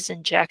of these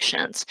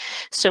injections.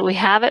 So we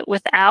have it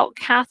without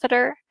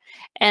catheter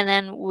and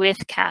then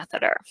with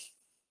catheter.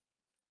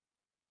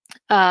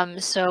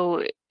 And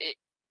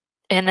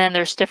then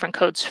there's different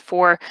codes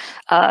for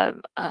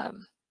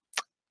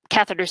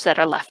catheters that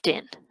are left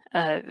in,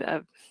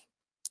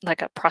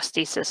 like a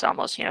prosthesis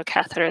almost,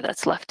 catheter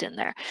that's left in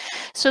there.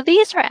 So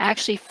these are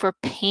actually for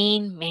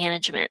pain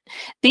management.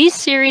 These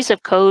series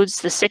of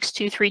codes, the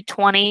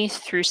 62320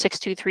 through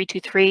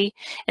 62323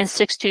 and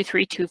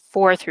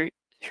 62324 through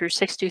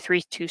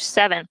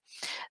 62327,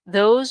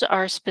 those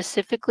are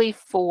specifically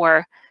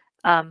for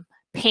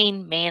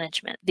pain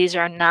management. These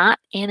are not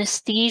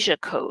anesthesia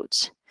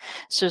codes.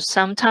 So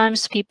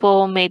sometimes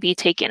people may be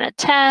taking a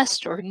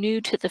test or new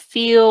to the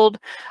field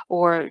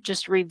or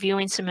just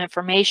reviewing some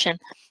information.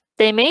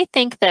 They may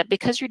think that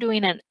because you're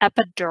doing an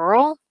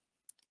epidural,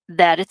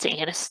 that it's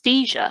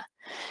anesthesia.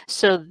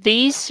 So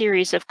these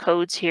series of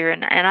codes here,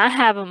 and I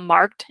have them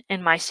marked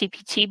in my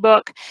CPT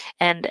book,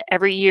 and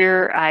every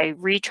year I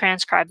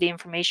retranscribe the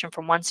information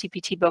from one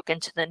CPT book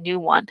into the new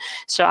one.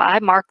 So I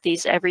mark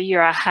these every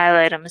year. I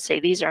highlight them and say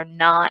these are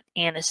not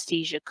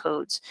anesthesia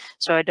codes.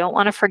 So I don't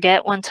want to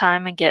forget one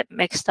time and get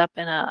mixed up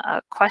in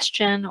a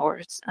question,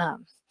 or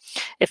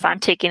if I'm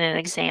taking an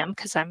exam,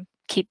 because I'm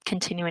keep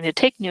continuing to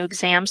take new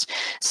exams.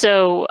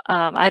 So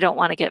I don't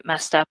want to get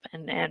messed up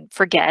and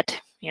forget.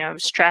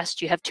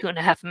 Stressed, you have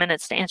 2.5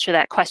 minutes to answer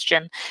that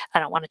question. I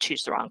don't want to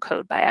choose the wrong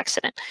code by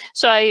accident.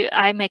 So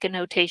I make a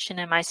notation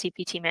in my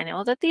CPT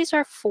manual that these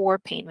are for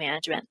pain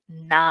management,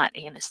 not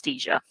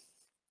anesthesia.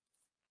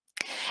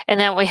 And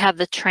then we have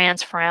the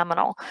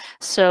transforaminal.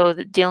 So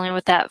dealing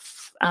with that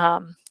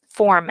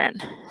foramen.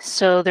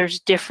 So there's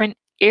different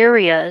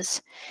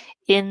areas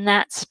in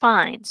that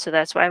spine. So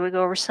that's why we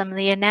go over some of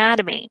the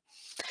anatomy.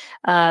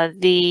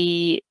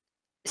 The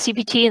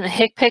CPT and the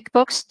HCPC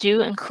books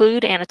do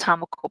include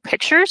anatomical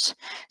pictures,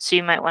 so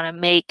you might want to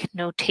make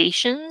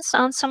notations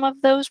on some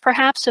of those,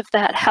 perhaps, if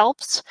that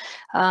helps,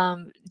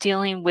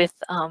 dealing with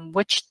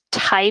which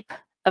type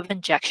of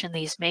injection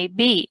these may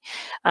be,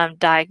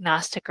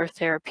 diagnostic or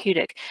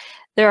therapeutic.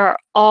 There are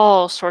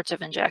all sorts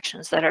of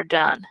injections that are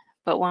done,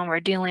 but when we're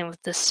dealing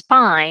with the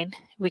spine,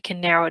 we can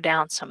narrow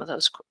down some of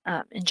those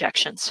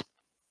injections.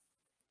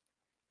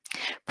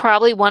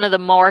 Probably one of the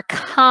more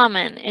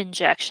common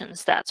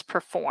injections that's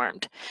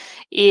performed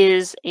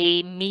is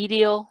a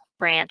medial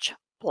branch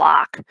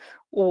block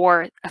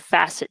or a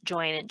facet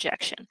joint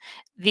injection.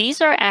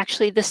 These are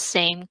actually the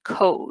same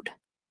code.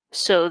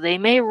 So they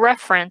may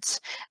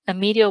reference a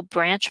medial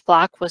branch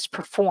block was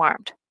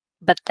performed,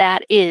 but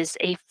that is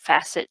a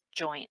facet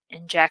joint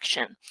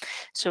injection.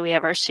 So we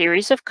have our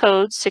series of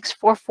codes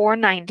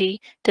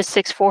 64490 to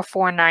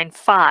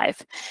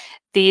 64495.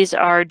 These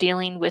are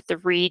dealing with the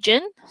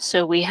region.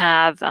 So we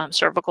have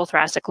cervical,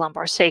 thoracic,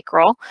 lumbar,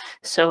 sacral.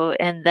 So,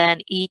 and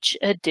then each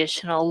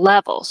additional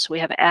level. So we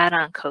have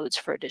add-on codes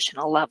for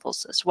additional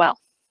levels as well.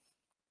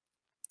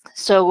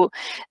 So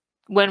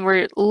when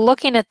we're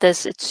looking at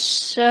this, it's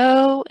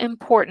so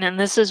important, and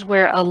this is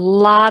where a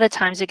lot of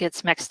times it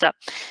gets mixed up.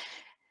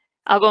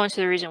 I'll go into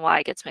the reason why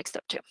it gets mixed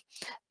up too.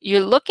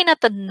 You're looking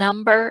at the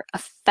number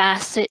of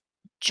facet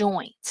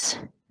joints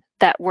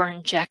that were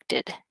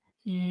injected,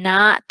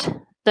 not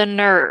the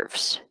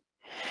nerves.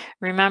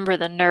 Remember,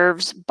 the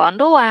nerves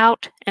bundle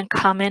out and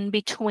come in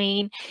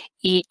between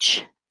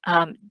each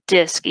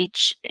disc,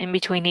 in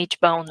between each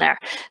bone there.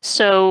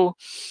 So,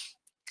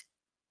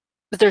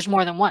 but there's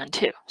more than one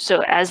too.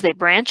 So as they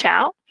branch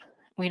out,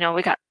 we know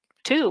we got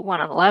two,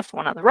 one on the left,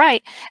 one on the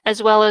right,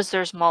 as well as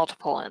there's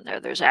multiple in there.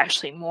 There's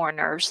actually more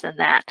nerves than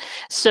that.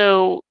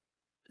 So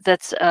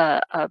that's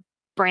a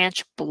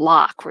branch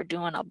block. We're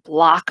doing a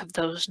block of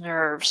those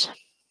nerves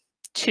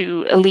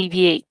to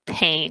alleviate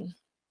pain.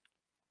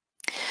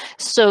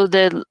 So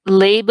the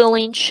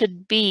labeling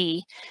should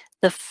be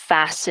the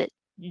facet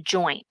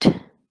joint,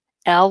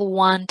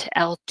 L1 to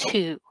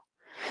L2.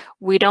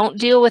 We don't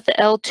deal with the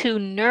L2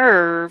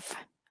 nerve.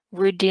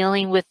 We're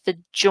dealing with the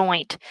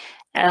joint,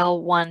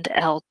 L1 to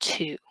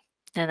L2.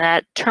 And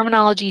that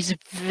terminology is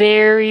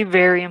very,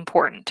 very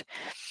important.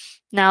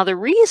 Now, the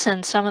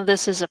reason some of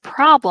this is a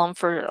problem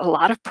for a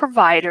lot of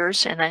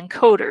providers and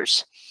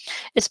encoders,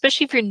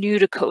 especially if you're new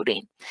to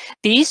coding,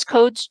 these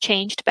codes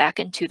changed back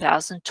in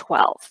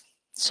 2012.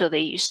 So they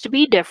used to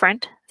be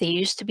different. They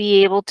used to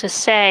be able to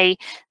say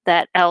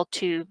that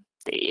L2,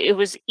 it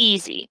was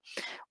easy.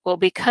 Well,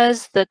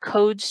 because the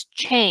codes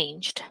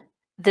changed,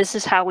 this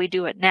is how we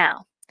do it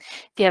now.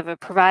 If you have a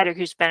provider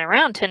who's been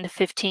around 10 to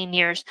 15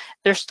 years,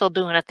 they're still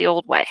doing it the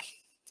old way.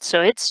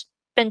 So it's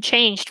been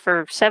changed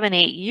for 7,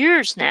 8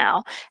 years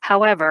now.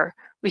 However,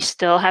 we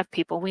still have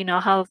people, we know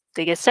how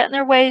they get set in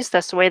their ways.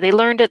 That's the way they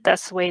learned it.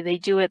 That's the way they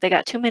do it. They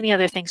got too many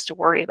other things to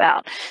worry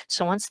about.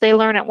 So once they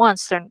learn it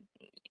once, they're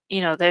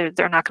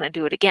not going to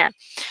do it again.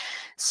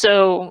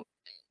 So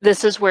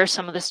this is where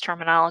some of this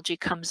terminology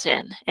comes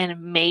in, and it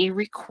may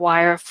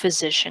require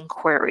physician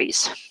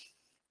queries.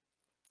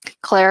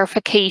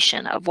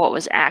 Clarification of what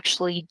was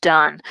actually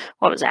done,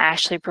 what was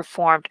actually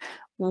performed,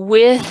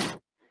 with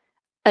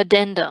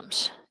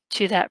addendums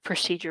to that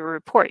procedure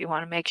report. You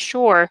want to make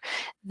sure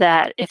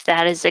that if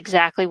that is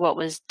exactly what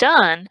was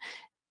done,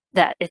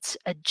 that it's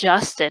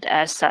adjusted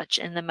as such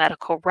in the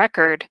medical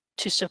record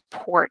to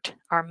support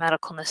our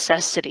medical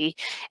necessity,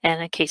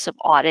 and in case of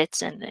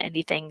audits and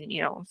anything,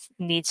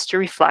 needs to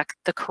reflect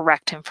the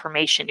correct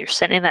information. You're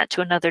sending that to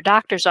another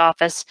doctor's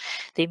office.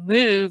 They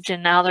moved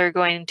and now they're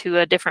going to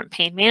a different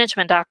pain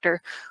management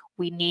doctor.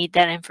 We need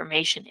that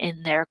information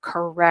in there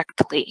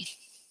correctly.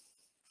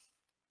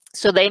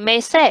 So they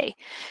may say,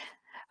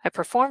 I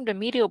performed a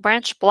medial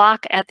branch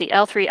block at the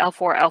L3,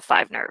 L4,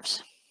 L5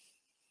 nerves.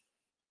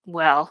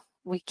 Well,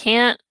 we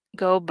can't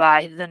go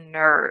by the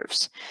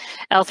nerves.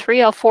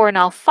 L3, L4, and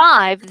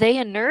L5, they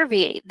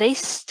innerviate. They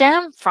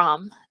stem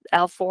from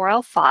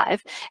L4,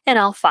 L5, and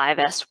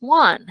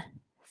L5S1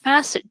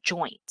 facet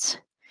joints.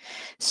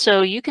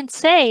 So you can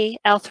say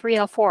L3,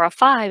 L4,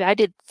 L5, I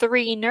did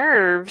 3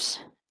 nerves,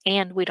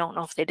 and we don't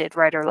know if they did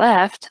right or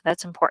left.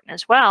 That's important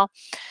as well.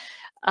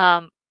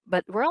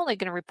 But we're only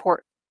going to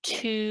report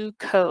 2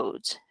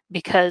 codes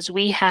because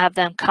we have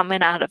them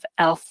coming out of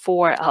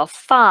L4,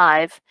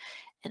 L5,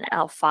 and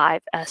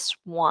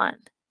L5S1.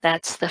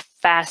 That's the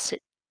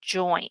facet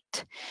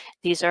joint.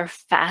 These are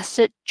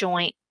facet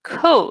joint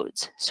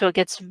codes. So it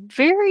gets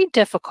very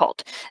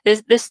difficult.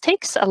 This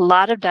takes a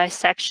lot of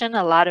dissection,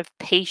 a lot of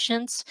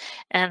patience,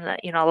 and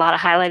a lot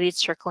of highlighting,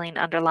 circling,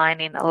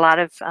 underlining, a lot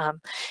of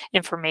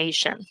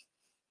information.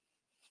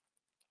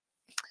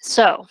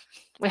 So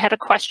we had a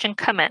question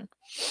come in.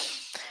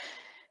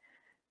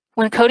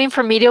 When coding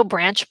for medial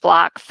branch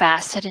block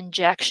facet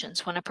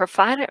injections, when a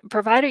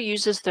provider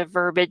uses the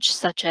verbiage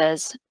such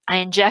as, I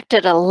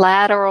injected a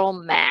lateral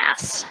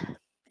mass,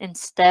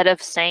 instead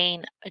of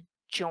saying a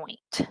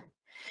joint.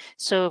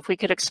 So if we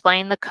could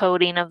explain the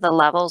coding of the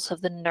levels of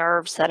the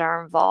nerves that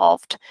are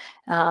involved,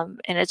 and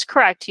it's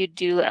correct, you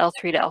do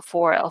L3 to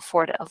L4,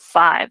 L4 to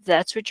L5.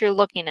 That's what you're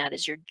looking at,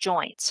 is your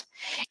joints.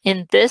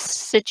 In this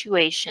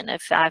situation,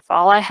 if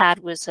all I had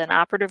was an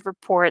operative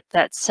report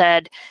that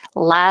said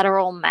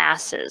lateral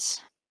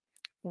masses,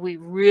 we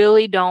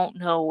really don't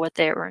know what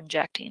they were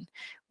injecting.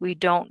 We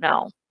don't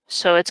know.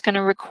 So it's going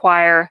to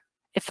require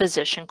a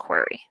physician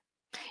query.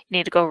 You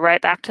need to go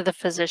right back to the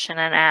physician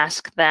and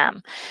ask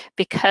them,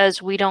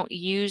 because we don't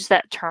use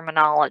that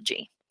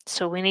terminology.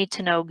 So we need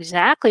to know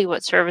exactly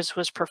what service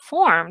was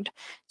performed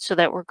so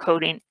that we're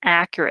coding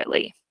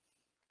accurately.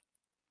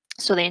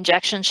 So the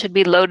injection should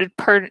be loaded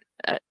per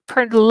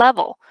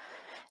level,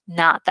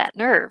 not that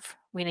nerve.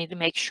 We need to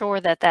make sure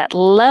that that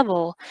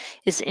level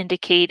is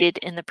indicated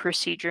in the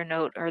procedure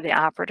note or the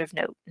operative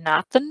note,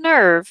 not the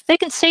nerve. They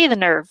can say the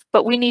nerve,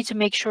 but we need to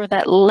make sure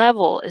that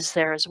level is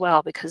there as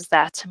well because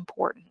that's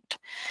important.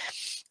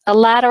 A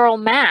lateral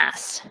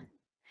mass.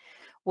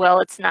 Well,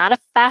 it's not a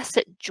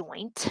facet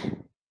joint.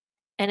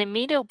 And a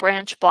medial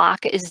branch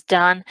block is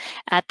done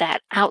at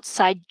that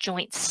outside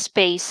joint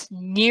space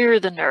near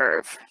the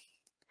nerve.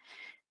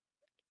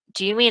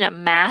 Do you mean a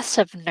mass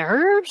of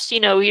nerves? You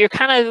know, you're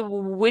kind of,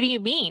 what do you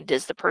mean?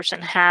 Does the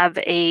person have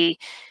a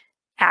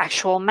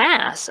actual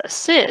mass, a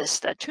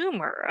cyst, a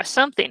tumor, or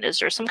something? Is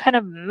there some kind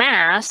of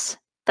mass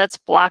that's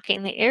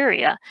blocking the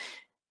area?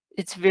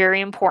 It's very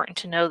important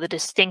to know the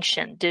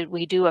distinction. Did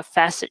we do a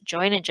facet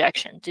joint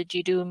injection? Did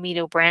you do a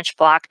medial branch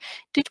block?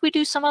 Did we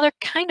do some other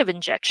kind of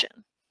injection?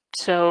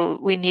 So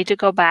we need to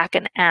go back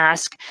and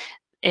ask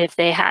if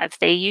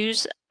they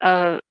use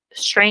a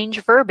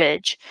strange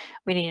verbiage,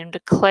 we need them to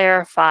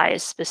clarify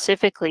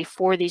specifically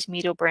for these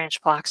medial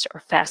branch blocks or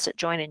facet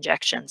joint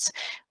injections,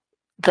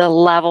 the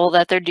level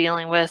that they're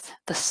dealing with,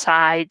 the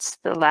sides,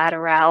 the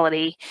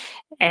laterality,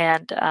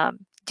 and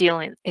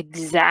dealing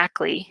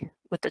exactly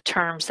with the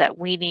terms that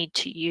we need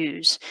to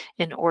use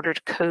in order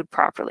to code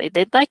properly.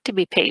 They'd like to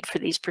be paid for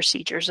these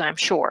procedures, I'm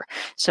sure.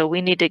 So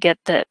we need to get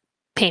the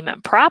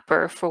payment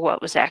proper for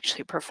what was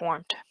actually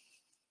performed.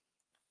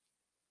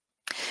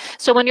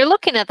 So when you're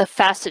looking at the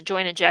facet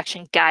joint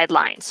injection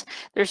guidelines,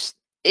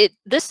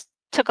 this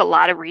took a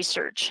lot of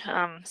research.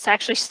 It's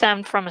actually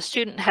stemmed from a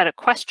student who had a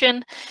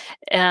question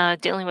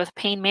dealing with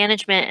pain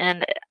management,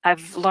 and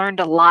I've learned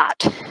a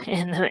lot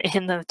in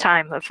the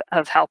time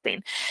of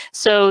helping.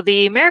 So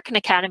the American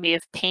Academy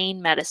of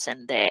Pain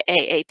Medicine, the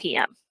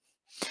AAPM,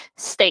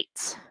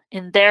 states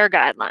in their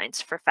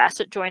guidelines for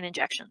facet joint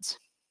injections,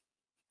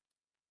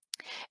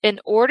 in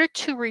order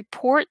to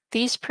report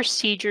these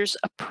procedures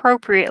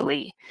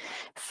appropriately,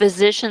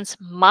 physicians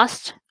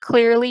must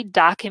clearly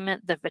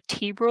document the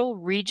vertebral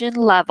region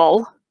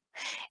level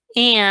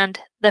and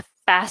the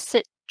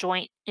facet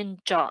joint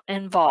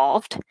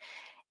involved,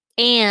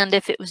 and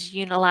if it was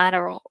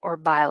unilateral or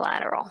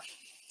bilateral.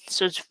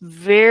 So it's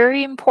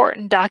very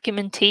important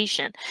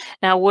documentation.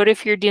 Now, what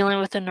if you're dealing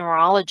with a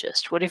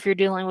neurologist? What if you're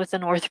dealing with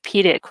an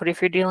orthopedic? What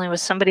if you're dealing with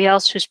somebody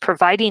else who's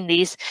providing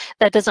these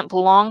that doesn't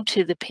belong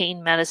to the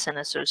Pain Medicine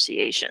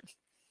Association?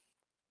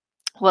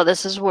 Well,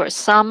 this is where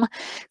some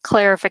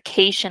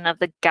clarification of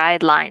the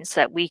guidelines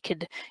that we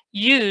could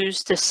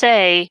use to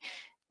say,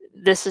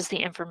 this is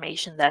the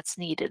information that's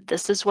needed.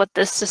 This is what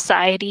this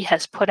society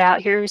has put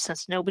out here.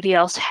 Since nobody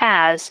else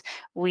has,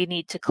 we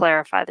need to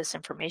clarify this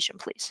information,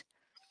 please.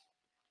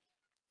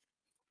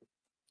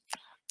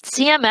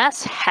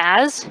 CMS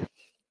has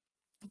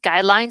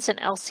guidelines and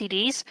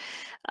LCDs.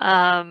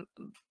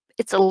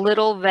 It's a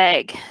little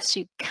vague, so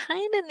you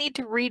kind of need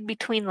to read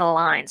between the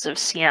lines of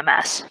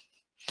CMS.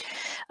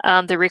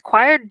 The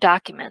required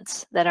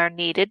documents that are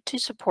needed to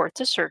support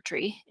the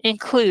surgery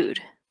include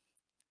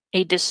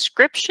a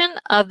description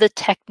of the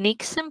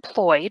techniques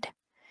employed,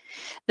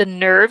 the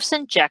nerves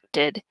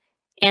injected,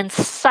 and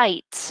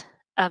sites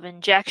of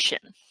injection.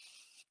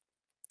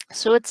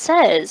 So it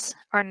says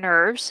our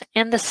nerves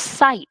and the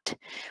site.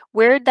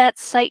 Where did that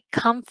site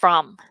come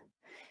from?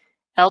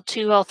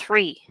 L2,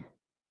 L3,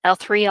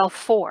 L3,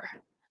 L4,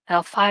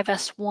 L5,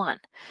 S1.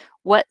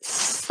 What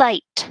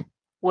site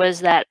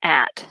was that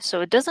at? So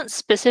it doesn't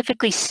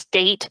specifically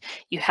state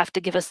you have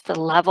to give us the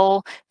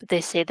level, but they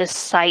say the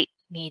site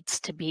needs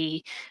to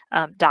be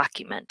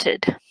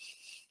documented.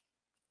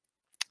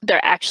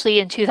 They're actually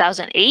in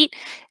 2008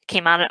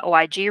 came out an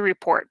OIG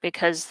report,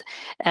 because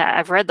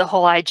I've read the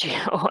whole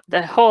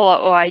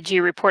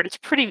OIG report. It's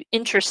pretty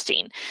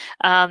interesting.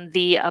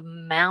 The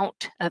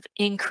amount of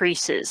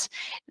increases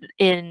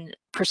in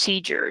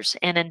procedures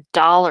and in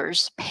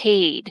dollars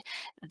paid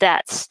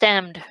that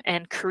stemmed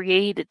and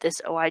created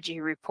this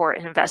OIG report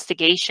and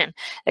investigation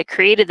that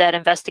created that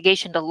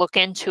investigation to look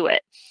into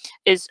it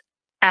is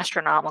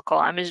astronomical.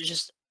 I mean, it's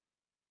just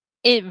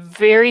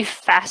very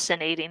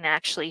fascinating,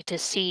 actually, to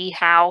see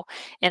how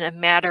in a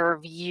matter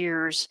of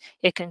years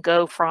it can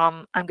go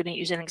from, I'm going to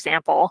use an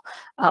example,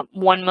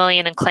 1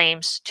 million in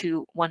claims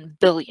to 1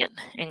 billion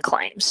in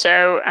claims.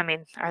 So, I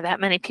mean, are that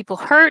many people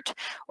hurt,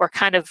 or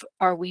kind of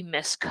are we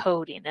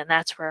miscoding? And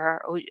that's where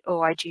our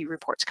OIG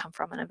reports come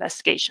from and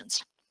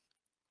investigations.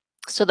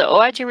 So the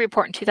OIG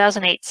report in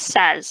 2008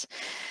 says,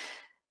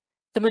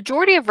 the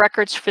majority of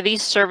records for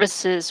these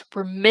services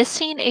were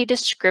missing a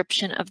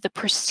description of the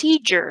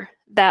procedure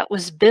that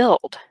was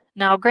billed.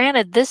 Now,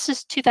 granted, this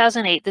is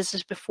 2008. This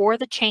is before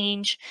the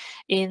change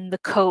in the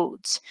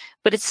codes,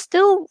 but it's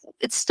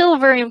still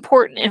very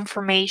important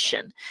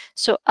information.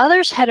 So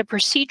others had a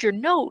procedure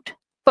note,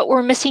 but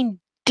were missing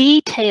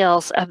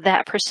details of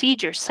that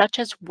procedure, such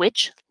as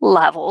which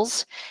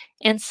levels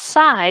and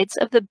sides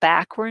of the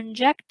back were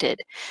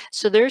injected.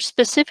 So they're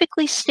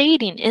specifically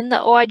stating in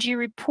the OIG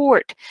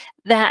report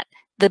that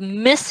the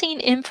missing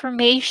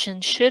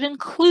information should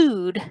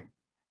include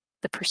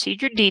the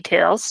procedure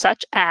details,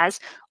 such as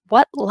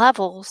what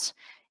levels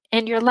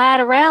and your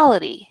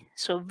laterality.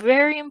 So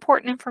very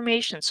important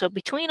information. So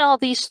between all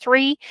these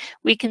three,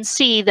 we can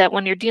see that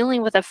when you're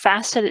dealing with a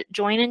facet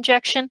joint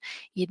injection,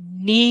 you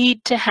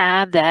need to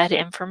have that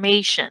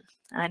information.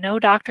 I know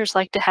doctors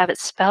like to have it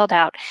spelled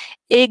out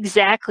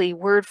exactly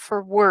word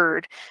for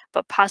word,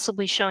 but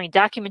possibly showing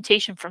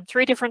documentation from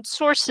 3 different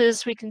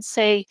sources, we can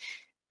say,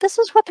 this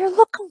is what they're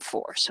looking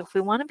for. So if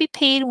we want to be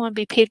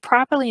paid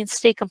properly and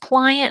stay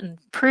compliant and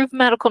prove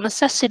medical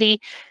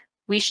necessity,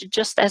 we should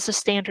just as a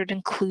standard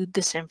include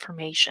this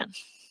information.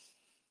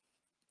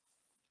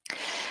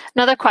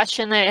 Another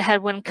question that I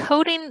had, when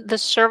coding the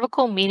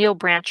cervical medial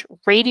branch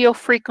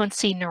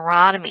radiofrequency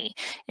neurotomy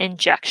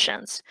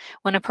injections,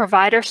 when a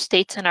provider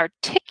states an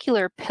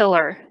articular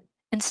pillar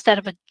instead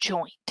of a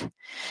joint.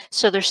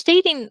 So they're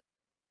stating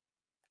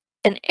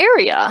an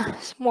area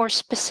more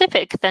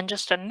specific than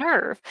just a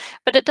nerve,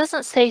 but it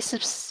doesn't say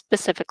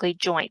specifically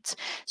joints.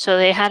 So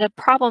they had a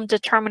problem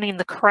determining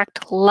the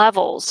correct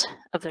levels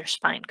of their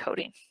spine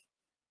coding.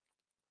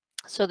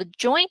 So the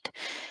joint,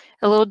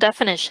 a little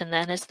definition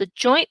then, is the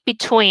joint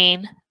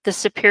between the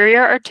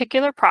superior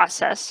articular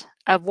process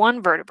of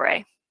one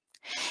vertebrae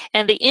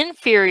and the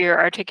inferior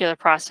articular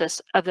process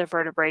of the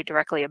vertebrae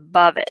directly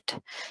above it.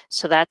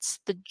 So that's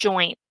the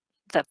joint.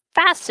 The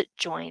facet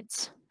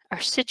joints are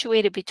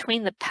situated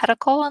between the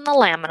pedicle and the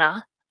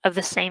lamina of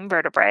the same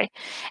vertebrae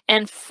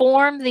and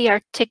form the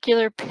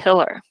articular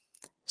pillar.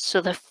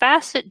 So the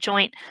facet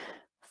joint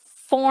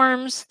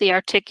forms the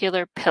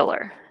articular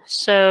pillar.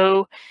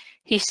 So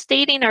he's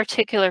stating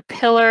articular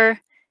pillar,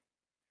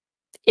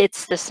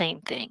 it's the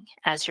same thing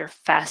as your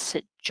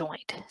facet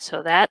joint.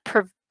 So that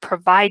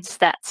provides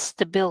that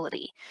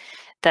stability.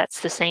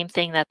 That's the same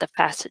thing that the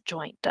facet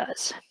joint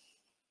does.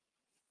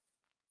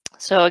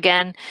 So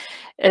again,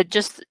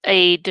 just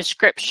a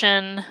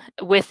description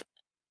with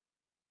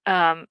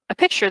a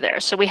picture there.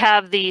 So we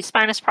have the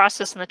spinous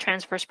process and the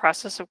transverse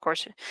process, of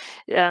course,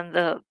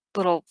 the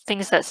little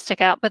things that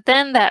stick out. But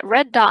then that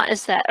red dot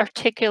is that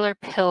articular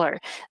pillar.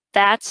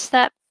 That's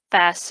that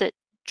facet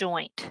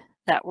joint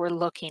that we're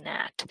looking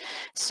at.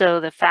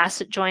 So the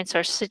facet joints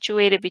are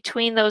situated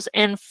between those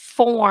and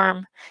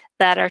form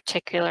that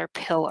articular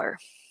pillar.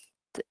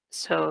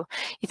 So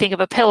you think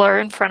of a pillar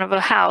in front of a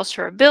house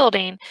or a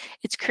building,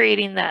 it's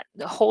creating that,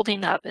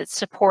 holding up, it's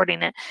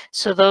supporting it.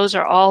 So those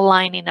are all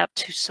lining up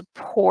to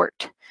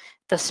support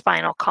the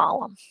spinal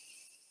column.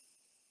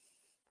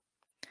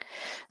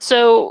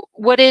 So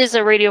what is a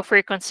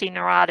radiofrequency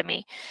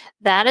neurotomy?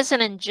 That is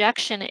an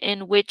injection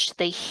in which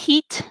they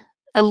heat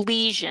a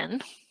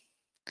lesion,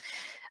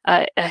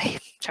 a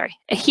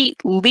heat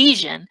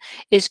lesion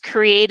is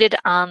created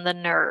on the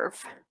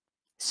nerve.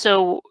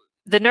 So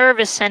the nerve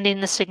is sending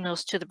the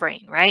signals to the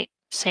brain, right?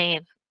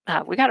 Saying,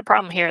 we got a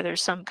problem here,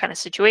 there's some kind of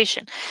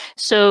situation.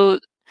 So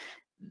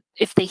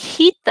if they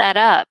heat that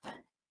up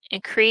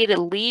and create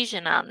a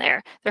lesion on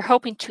there, they're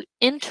hoping to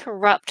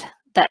interrupt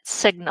that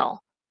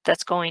signal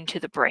that's going to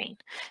the brain.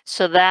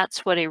 So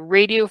that's what a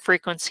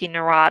radiofrequency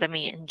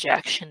neurotomy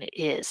injection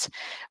is.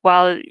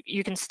 While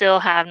you can still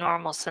have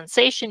normal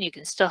sensation, you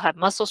can still have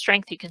muscle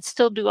strength, you can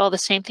still do all the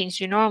same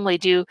things you normally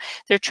do,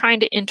 they're trying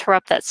to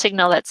interrupt that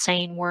signal that's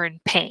saying we're in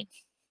pain.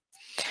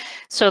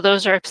 So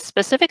those are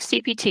specific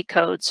CPT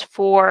codes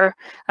for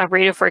a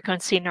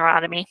radiofrequency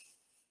neurotomy.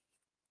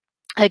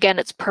 Again,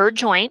 it's per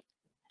joint,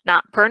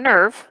 not per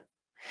nerve,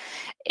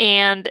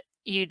 and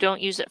you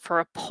don't use it for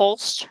a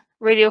pulsed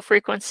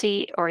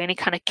radiofrequency or any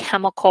kind of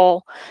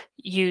chemical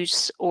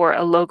use or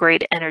a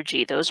low-grade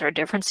energy. Those are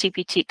different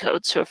CPT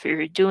codes. So if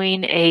you're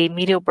doing a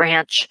medial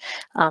branch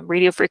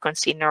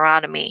radiofrequency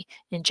neurotomy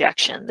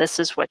injection, this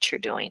is what you're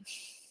doing.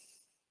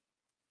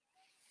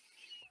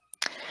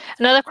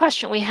 Another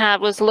question we had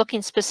was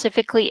looking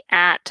specifically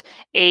at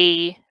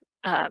a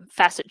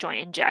facet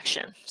joint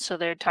injection. So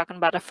they're talking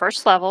about a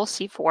first level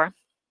C4.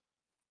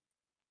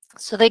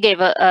 So they gave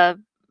a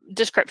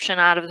description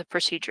out of the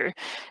procedure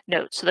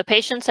note. So the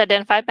patient's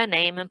identified by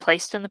name and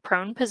placed in the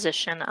prone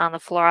position on the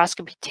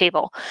fluoroscopy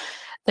table.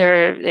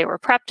 They were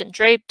prepped and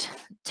draped,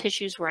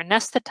 tissues were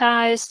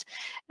anesthetized.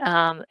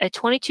 A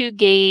 22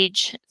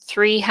 gauge,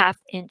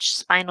 3/2-inch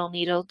spinal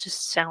needle,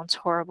 just sounds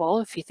horrible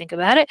if you think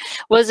about it,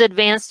 was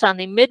advanced on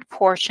the mid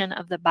portion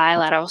of the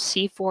bilateral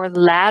C4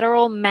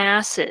 lateral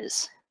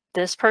masses.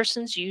 This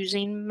person's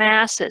using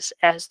masses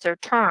as their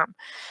term.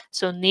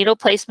 So needle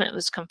placement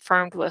was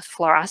confirmed with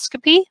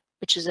fluoroscopy,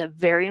 which is a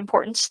very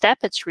important step.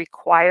 It's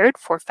required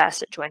for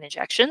facet joint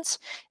injections,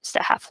 is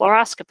to have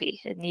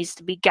fluoroscopy. It needs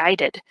to be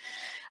guided.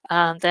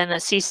 Then 1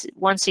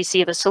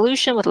 cc of a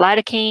solution with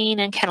lidocaine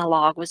and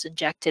Kenalog was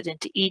injected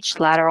into each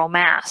lateral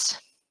mass.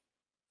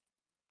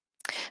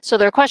 So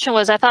their question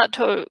was, I thought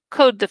to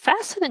code the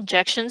facet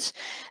injections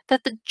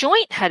that the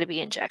joint had to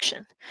be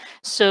injection.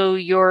 So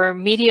your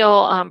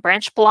medial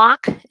branch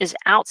block is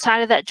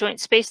outside of that joint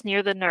space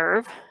near the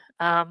nerve.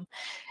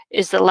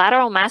 Is the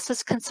lateral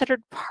masses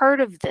considered part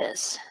of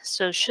this?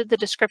 So should the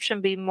description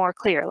be more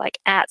clear, like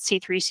at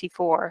C3, C4,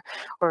 or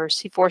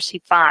C4,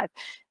 C5?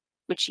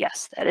 Which,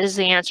 yes, that is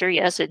the answer.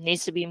 Yes, it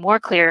needs to be more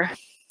clear.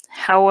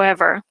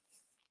 However,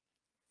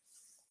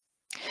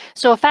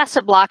 So a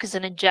facet block is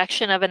an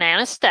injection of an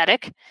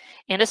anesthetic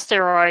and a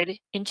steroid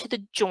into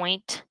the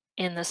joint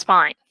in the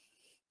spine.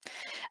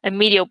 A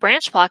medial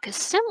branch block is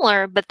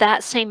similar, but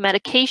that same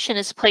medication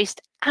is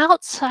placed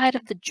outside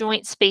of the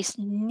joint space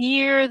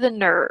near the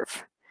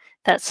nerve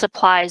that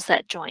supplies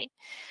that joint.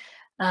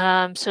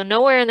 So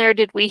nowhere in there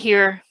did we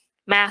hear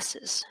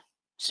masses.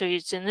 So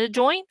it's in the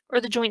joint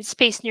or the joint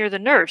space near the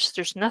nerves.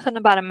 There's nothing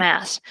about a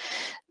mass.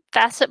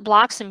 Facet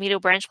blocks and medial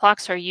branch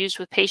blocks are used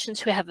with patients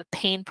who have a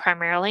pain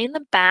primarily in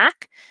the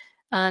back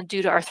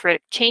due to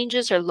arthritic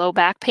changes or low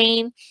back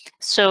pain.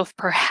 So if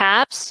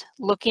perhaps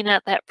looking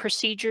at that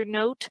procedure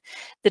note,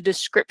 the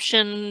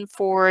description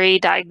for a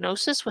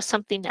diagnosis was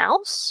something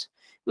else,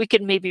 we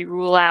could maybe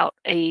rule out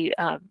a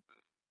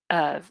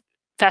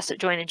facet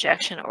joint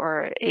injection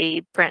or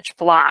a branch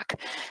block.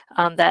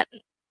 That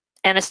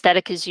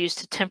anesthetic is used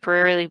to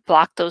temporarily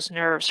block those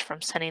nerves from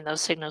sending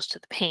those signals to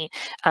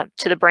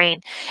the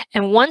brain.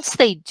 And once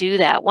they do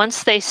that,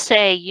 once they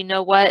say, you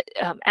know what,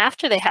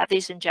 after they have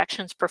these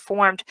injections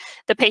performed,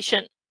 the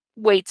patient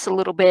waits a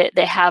little bit.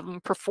 They have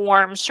them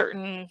perform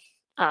certain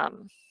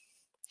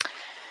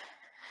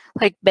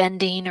like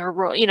bending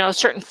or, you know,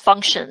 certain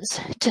functions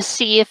to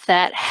see if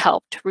that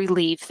helped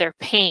relieve their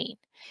pain.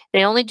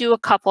 They only do a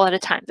couple at a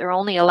time. They're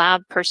only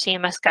allowed per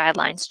CMS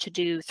guidelines to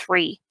do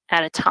 3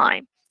 at a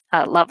time.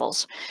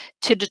 Levels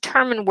to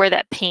determine where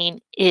that pain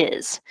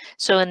is.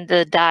 So in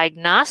the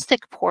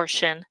diagnostic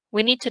portion,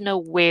 we need to know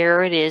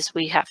where it is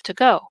we have to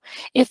go.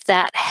 If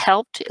that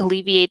helped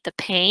alleviate the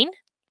pain,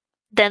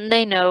 then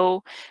they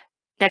know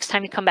next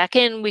time you come back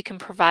in, we can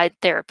provide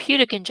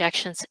therapeutic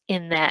injections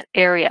in that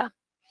area.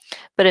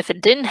 But if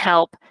it didn't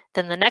help,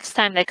 then the next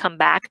time they come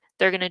back,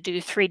 they're going to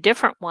do 3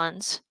 different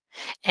ones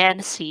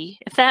and see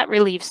if that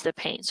relieves the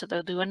pain. So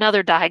they'll do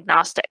another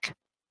diagnostic.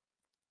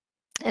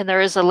 And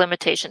there is a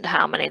limitation to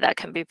how many that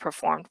can be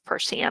performed per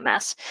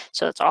CMS.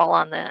 So it's all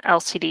on the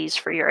LCDs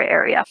for your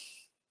area.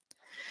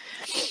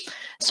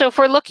 So if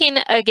we're looking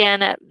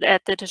again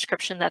at the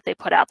description that they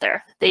put out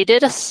there, they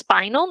did a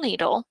spinal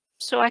needle.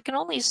 So I can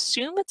only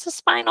assume it's a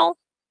spinal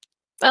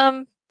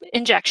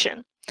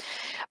injection.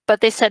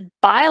 But they said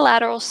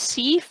bilateral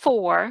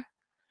C4.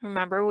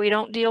 Remember, we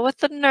don't deal with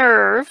the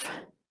nerve.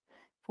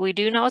 We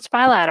do know it's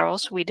bilateral,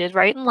 so we did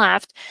right and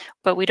left,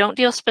 but we don't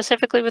deal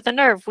specifically with the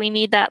nerve. We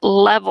need that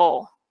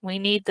level. We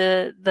need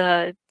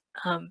the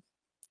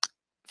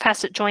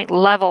facet joint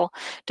level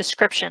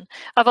description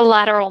of a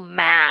lateral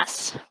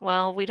mass.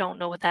 Well, we don't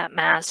know what that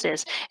mass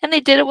is. And they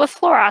did it with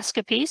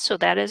fluoroscopy, so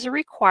that is a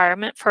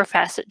requirement for a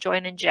facet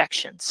joint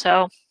injection.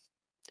 So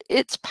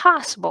it's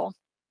possible.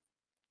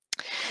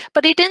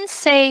 But he didn't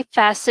say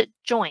facet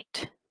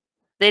joint.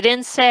 They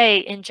didn't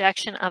say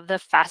injection of the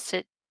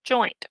facet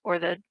joint or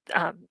the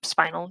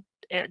spinal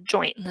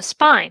joint in the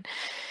spine.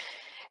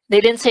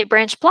 They didn't say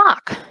branch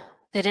block.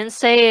 They didn't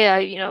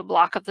say you know,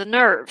 block of the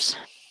nerves.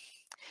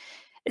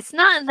 It's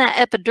not in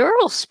that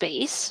epidural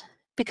space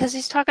because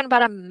he's talking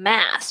about a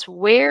mass.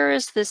 Where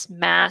is this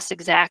mass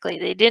exactly?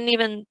 They didn't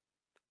even,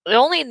 the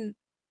only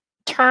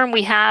term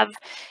we have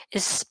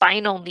is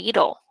spinal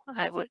needle.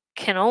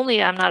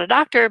 I'm not a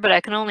doctor, but I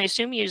can only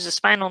assume you use a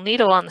spinal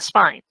needle on the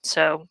spine.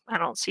 So I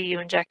don't see you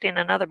injecting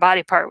another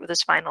body part with a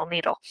spinal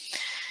needle.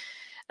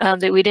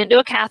 That we didn't do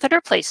a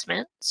catheter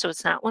placement, so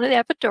it's not one of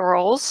the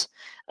epidurals.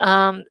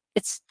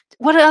 It's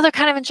what other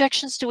kind of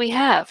injections do we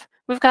have?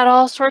 We've got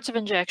all sorts of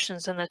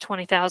injections in the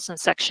 20,000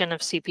 section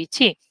of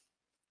CPT.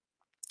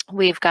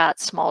 We've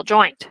got small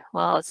joint.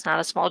 Well, it's not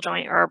a small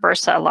joint or a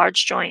bursa, a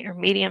large joint or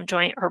medium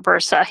joint or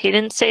bursa. He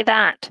didn't say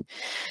that.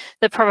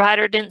 The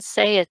provider didn't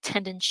say a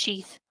tendon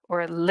sheath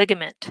or a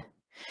ligament.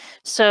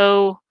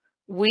 So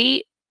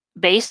we,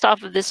 based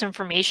off of this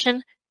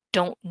information,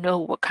 don't know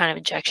what kind of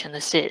injection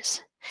this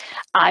is.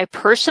 I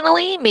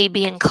personally may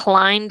be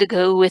inclined to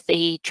go with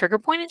a trigger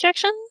point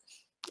injection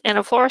and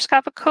a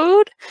fluoroscopic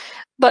code,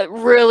 but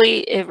really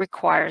it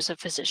requires a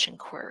physician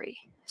query.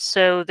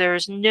 So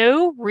there's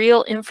no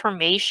real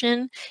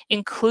information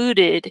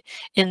included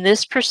in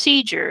this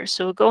procedure.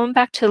 So going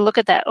back to look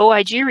at that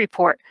OIG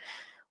report,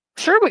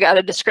 sure, we got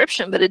a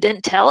description, but it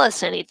didn't tell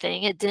us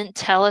anything. It didn't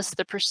tell us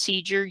the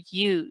procedure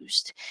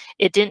used.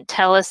 It didn't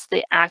tell us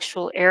the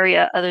actual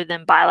area other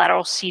than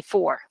bilateral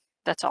C4.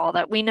 That's all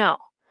that we know.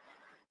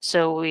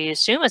 So we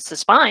assume it's the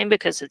spine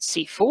because it's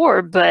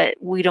C4, but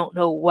we don't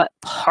know what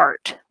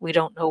part. We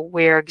don't know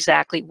where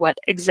exactly, what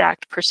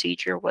exact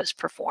procedure was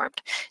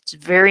performed. It's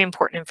very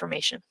important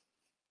information.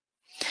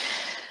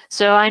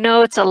 So I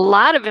know it's a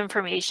lot of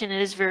information.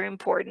 It is very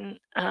important.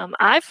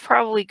 I've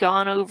probably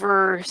gone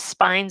over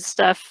spine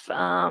stuff,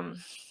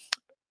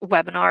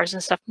 webinars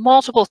and stuff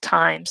multiple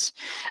times.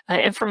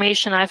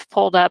 Information I've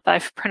pulled up,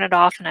 I've printed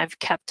off, and I've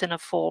kept in a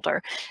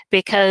folder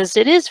because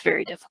it is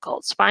very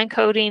difficult. Spine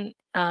coding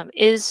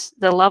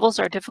the levels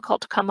are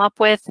difficult to come up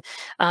with,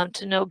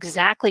 to know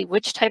exactly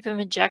which type of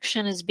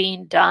injection is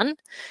being done,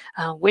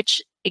 which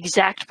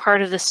exact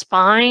part of the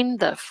spine,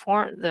 the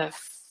foramen,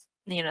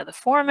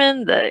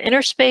 the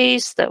inner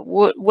space,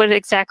 what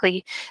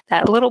exactly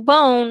that little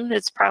bone,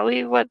 it's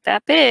probably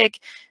that big,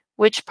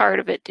 which part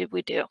of it did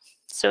we do?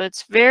 So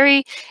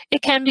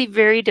it can be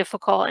very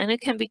difficult and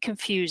it can be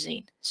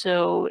confusing.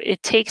 So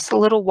it takes a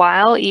little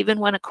while, even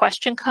when a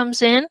question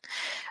comes in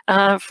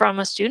from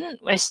a student,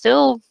 I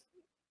still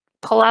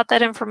pull out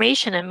that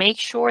information and make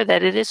sure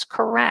that it is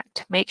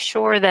correct. Make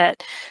sure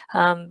that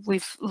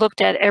we've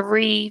looked at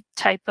every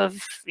type of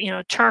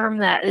term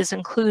that is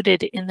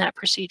included in that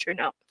procedure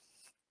note.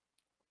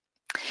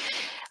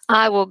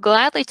 I will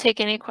gladly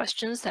take any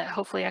questions that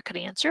hopefully I could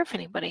answer if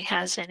anybody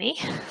has any.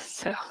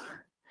 So.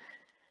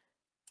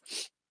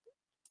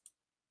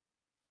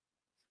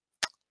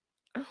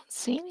 Let's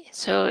see.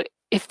 So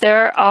if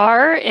there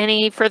are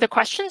any further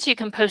questions, you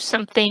can post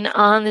something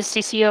on the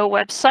CCO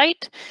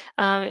website,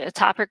 a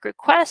topic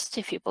request.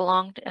 If you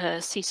belong to a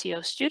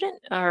CCO student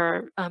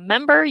or a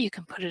member, you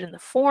can put it in the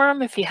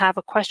forum if you have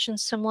a question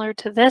similar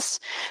to this,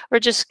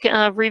 or just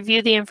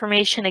review the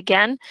information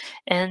again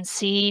and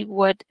see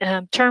what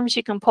terms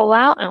you can pull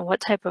out and what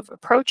type of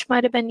approach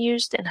might have been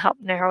used and help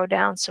narrow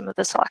down some of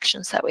the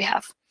selections that we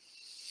have.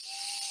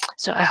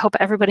 So I hope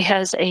everybody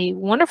has a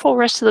wonderful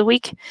rest of the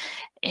week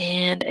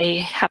and a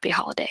happy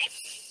holiday.